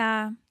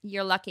 Yeah.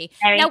 You're lucky.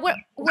 Now, what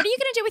are you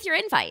going to do with your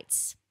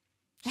invites?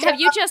 Have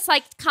you just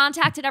like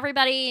contacted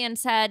everybody and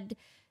said,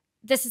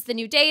 this is the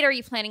new date? Or are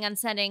you planning on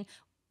sending?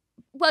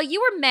 Well, you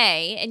were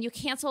May and you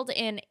canceled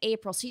in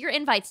April. So your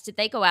invites, did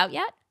they go out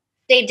yet?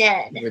 They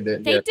did.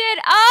 They did.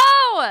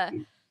 Oh,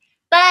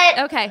 but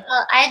okay.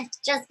 I've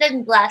just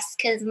been blessed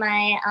because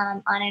my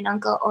aunt and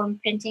uncle own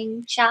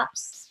printing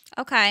shops.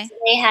 Okay. So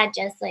they had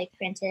just like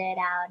printed it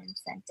out and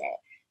sent it.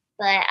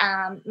 But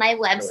my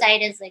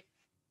website is like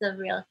the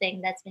real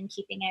thing that's been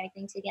keeping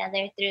everything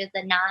together through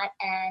the knot,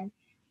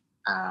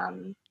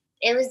 and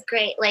it was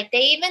great. Like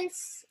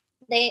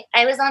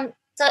I was on.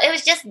 So it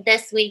was just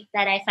this week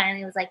that I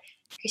finally was like,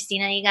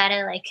 Kristina, you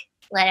gotta like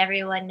let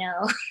everyone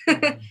know.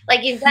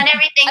 Like you've done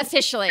everything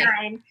officially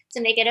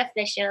to make it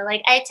official.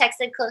 Like I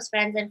texted close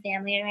friends and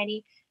family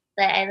already,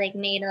 but I like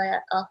made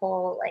a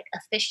whole like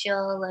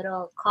official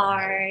little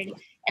card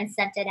and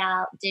sent it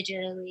out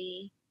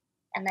digitally.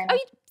 And then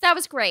that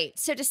was great.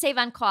 So to save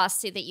on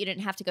costs so that you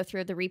didn't have to go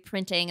through the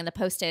reprinting and the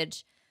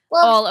postage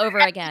all over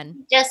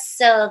again. Just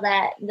so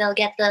that they'll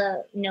get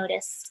the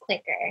notice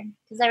quicker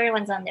because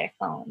everyone's on their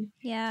phone.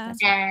 Yeah.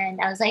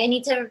 And I was like, I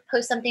need to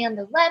post something on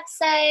the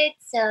website.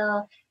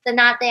 So the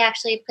Knot, they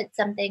actually put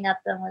something up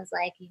and was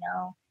like,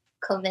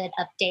 COVID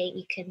update,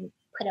 you can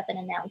put up an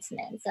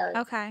announcement. So,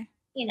 okay.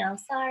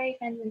 Sorry,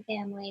 friends and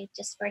family,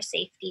 just for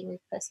safety, we've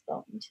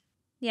postponed.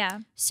 Yeah.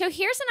 So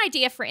here's an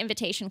idea for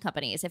invitation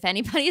companies. If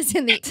anybody's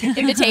in the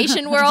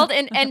invitation world,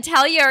 and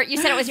tell you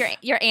said it was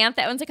your aunt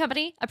that owns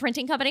a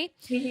printing company.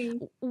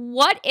 Mm-hmm.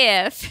 What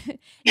if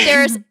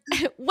there's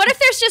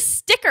just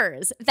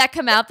stickers that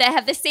come out that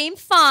have the same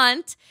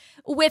font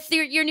with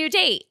your new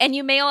date, and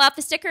you mail out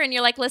the sticker and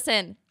you're like,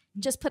 listen,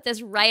 just put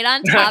this right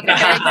on top of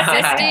your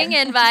existing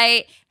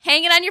invite,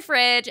 hang it on your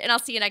fridge, and I'll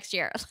see you next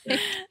year.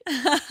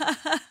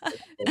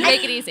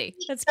 Make it easy.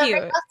 That's so cute.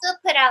 They also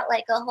put out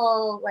like a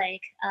whole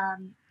like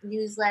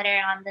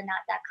newsletter on the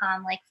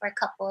knot.com, like for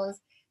couples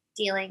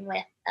dealing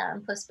with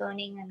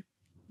postponing and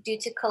due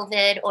to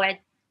COVID, or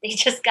they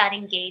just got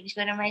engaged.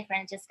 One of my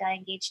friends just got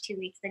engaged 2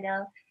 weeks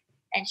ago,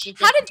 and she.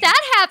 How did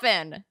that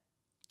happen?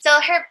 So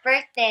her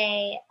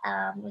birthday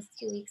was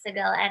 2 weeks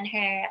ago, and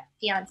her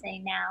fiance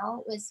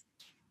now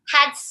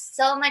had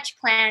so much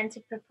planned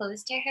to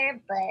propose to her,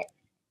 but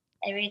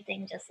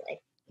everything just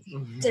like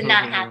did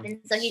not happen.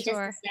 So he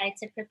just decided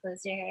to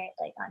propose to her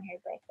like on her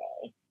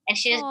birthday, and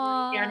she was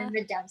really down in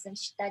the dumps, and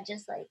that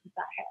just like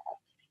brought her up.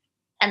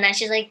 And then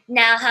she's like,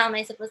 "Now how am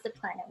I supposed to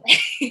plan a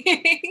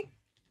wedding?"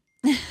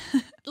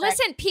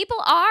 Listen,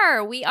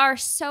 we are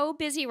so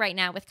busy right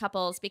now with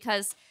couples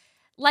because,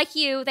 like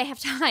you, they have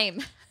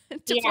time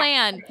to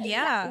plan.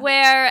 Yeah.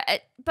 Where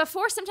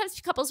before, sometimes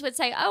couples would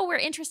say, "Oh, we're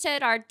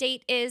interested. Our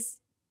date is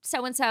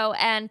so and so,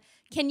 and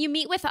can you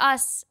meet with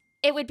us?"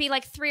 It would be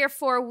like 3 or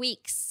 4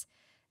 weeks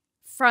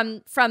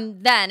from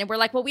then, and we're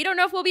like, "Well, we don't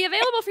know if we'll be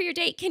available for your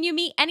date. Can you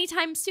meet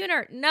anytime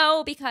sooner?"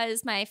 No,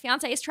 because my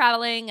fiance is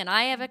traveling, and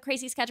I have a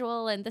crazy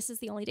schedule, and this is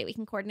the only date we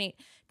can coordinate.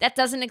 That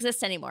doesn't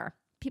exist anymore.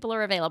 People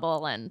are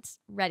available and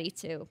ready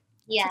to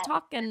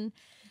talk and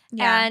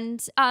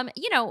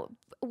you know,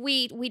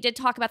 we did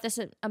talk about this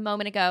a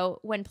moment ago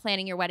when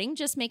planning your wedding.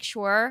 Just make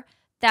sure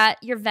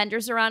that your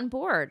vendors are on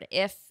board.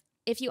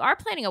 If you are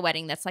planning a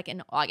wedding that's like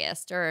in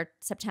August or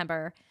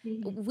September,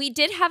 we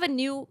did have a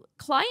new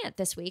client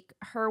this week.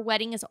 Her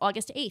wedding is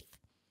August 8th.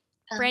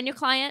 Brand new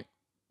client.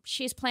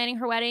 She's planning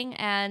her wedding,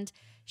 and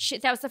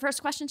that was the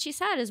first question she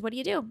said is, "What do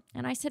you do?"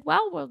 And I said,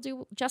 "Well, we'll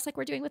do just like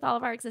we're doing with all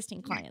of our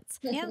existing clients."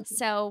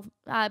 So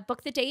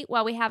book the date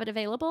while we have it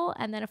available,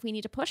 and then if we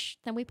need to push,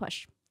 then we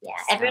push. Yeah,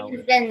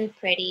 everyone's been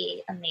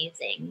pretty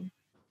amazing,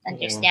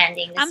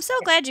 understanding. I'm so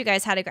glad you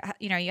guys had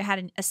you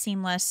had a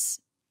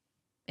seamless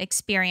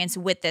experience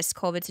with this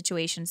COVID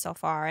situation so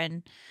far,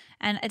 and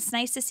it's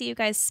nice to see you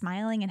guys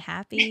smiling and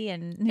happy,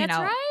 and you That's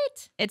know,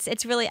 right.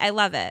 It's really, I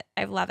love it.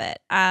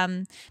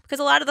 Because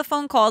a lot of the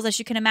phone calls, as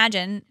you can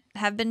imagine,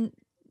 have been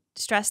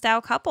stressed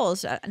out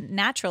couples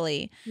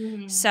naturally.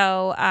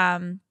 So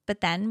but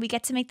then we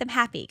get to make them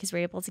happy because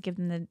we're able to give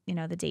them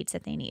the dates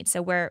that they need.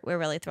 So we're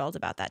really thrilled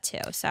about that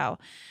too. So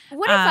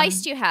what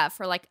advice do you have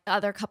for like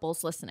other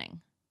couples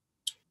listening?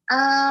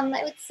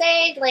 I would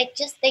say like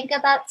just think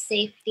about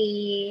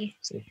safety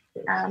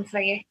for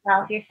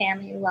yourself, your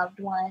family, loved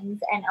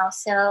ones, and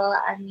also,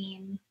 I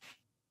mean,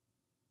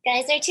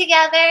 guys are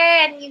together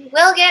and you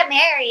will get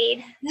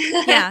married.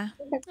 Yeah,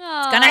 it's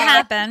gonna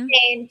happen.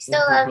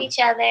 Still love each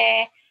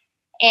other.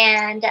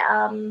 And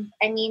I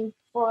mean,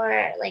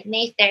 for like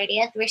May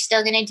 30th, we're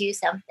still gonna do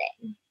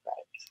something.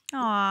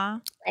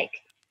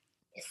 Like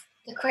if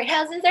the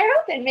courthouses are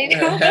open, maybe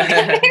we'll get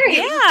married.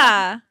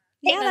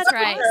 Yeah, that's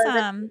right.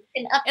 Awesome.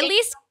 At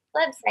least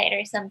website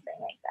or something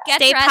like that.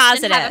 Get Stay dressed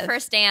positive. and have a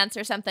first dance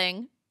or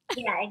something.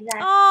 Yeah,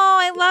 exactly. Oh,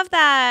 I love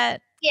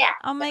that. Yeah.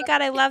 Oh my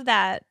God, I love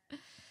that.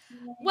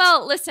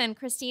 Well, listen,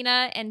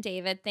 Kristina and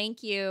David,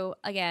 thank you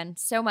again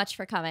so much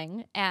for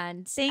coming.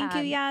 And thank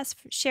you,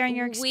 for sharing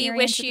your experience. We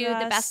wish you with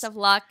the us. best of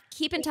luck.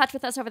 Keep in touch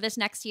with us over this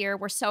next year.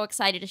 We're so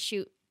excited to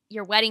shoot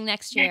your wedding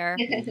next year.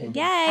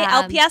 Yay,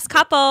 LPS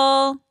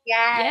couple.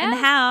 Yeah. In the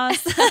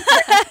house.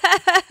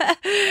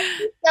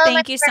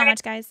 Thank you so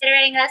much, guys.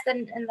 Considering us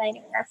and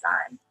inviting us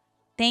on.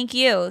 Thank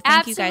you.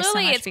 Thank you guys so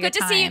much for your time. It's good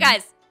to see you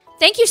guys.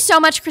 Thank you so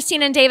much,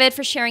 Kristina and David,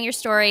 for sharing your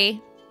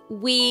story.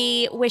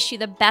 We wish you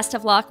the best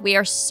of luck. We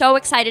are so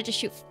excited to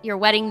shoot your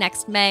wedding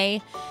next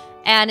May,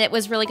 and it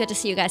was really good to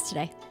see you guys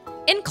today.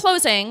 In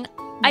closing,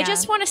 I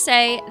just want to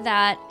say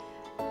that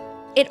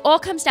it all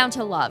comes down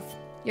to love.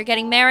 You're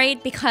getting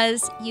married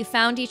because you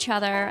found each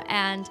other,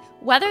 and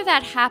whether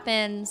that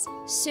happens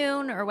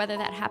soon or whether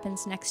that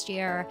happens next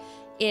year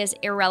is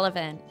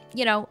irrelevant.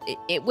 You know,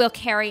 it will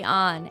carry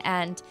on,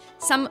 and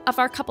some of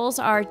our couples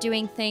are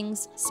doing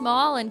things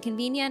small and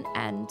convenient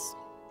and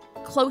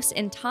close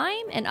in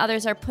time, and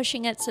others are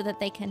pushing it so that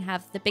they can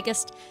have the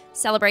biggest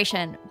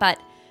celebration. But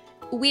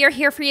we are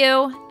here for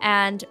you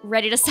and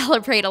ready to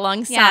celebrate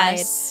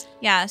alongside.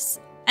 Yes.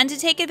 And to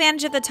take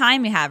advantage of the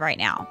time you have right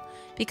now,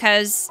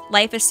 because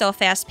life is so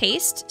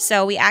fast-paced.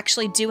 So we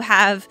actually do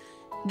have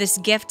this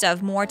gift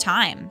of more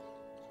time.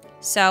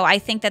 So I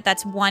think that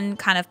that's one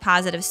kind of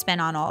positive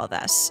spin on all of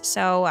this.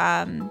 So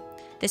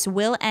this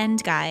will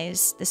end,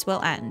 guys. This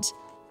will end.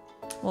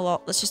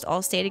 Let's just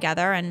all stay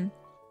together and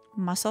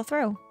muscle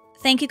through.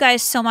 Thank you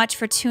guys so much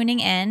for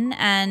tuning in.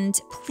 And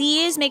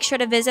please make sure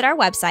to visit our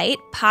website,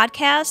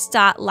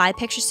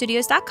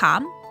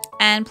 podcast.livepicturestudios.com.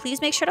 And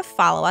please make sure to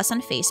follow us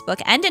on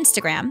Facebook and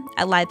Instagram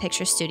at Live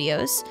Picture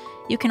Studios.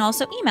 You can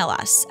also email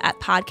us at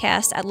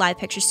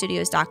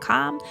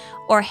podcast@livepicturestudios.com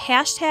or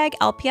hashtag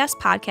LPS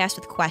podcast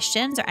with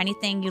questions or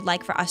anything you'd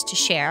like for us to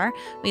share.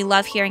 We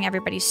love hearing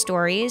everybody's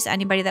stories.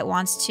 Anybody that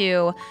wants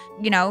to,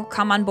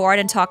 come on board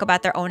and talk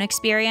about their own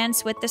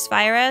experience with this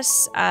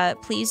virus,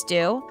 please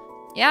do.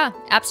 Yeah,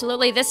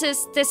 absolutely. This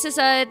is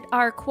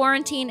our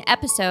quarantine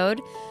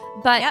episode.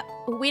 But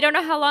we don't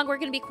know how long we're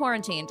going to be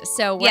quarantined,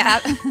 so we're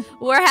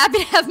happy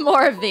to have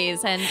more of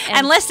these. And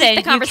listen,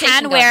 the conversation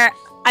you can wear.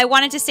 I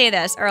wanted to say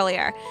this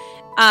earlier.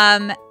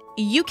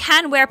 You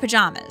can wear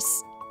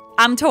pajamas.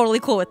 I'm totally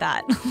cool with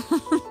that.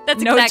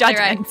 That's no exactly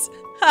judgments.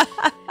 Right.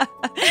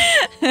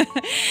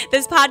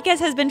 This podcast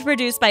has been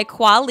produced by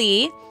Kwa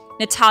Lee,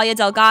 Natalia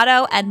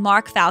Delgado, and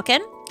Mark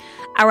Falcon.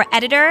 Our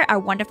editor, our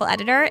wonderful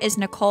editor, is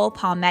Nicole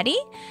Palmetti,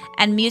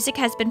 and music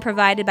has been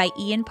provided by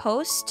Ian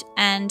Post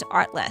and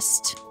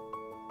Artlist.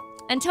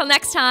 Until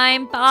next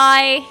time,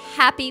 bye.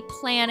 Happy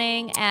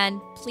planning, and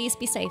please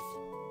be safe.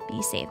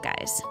 Be safe,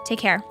 guys. Take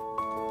care.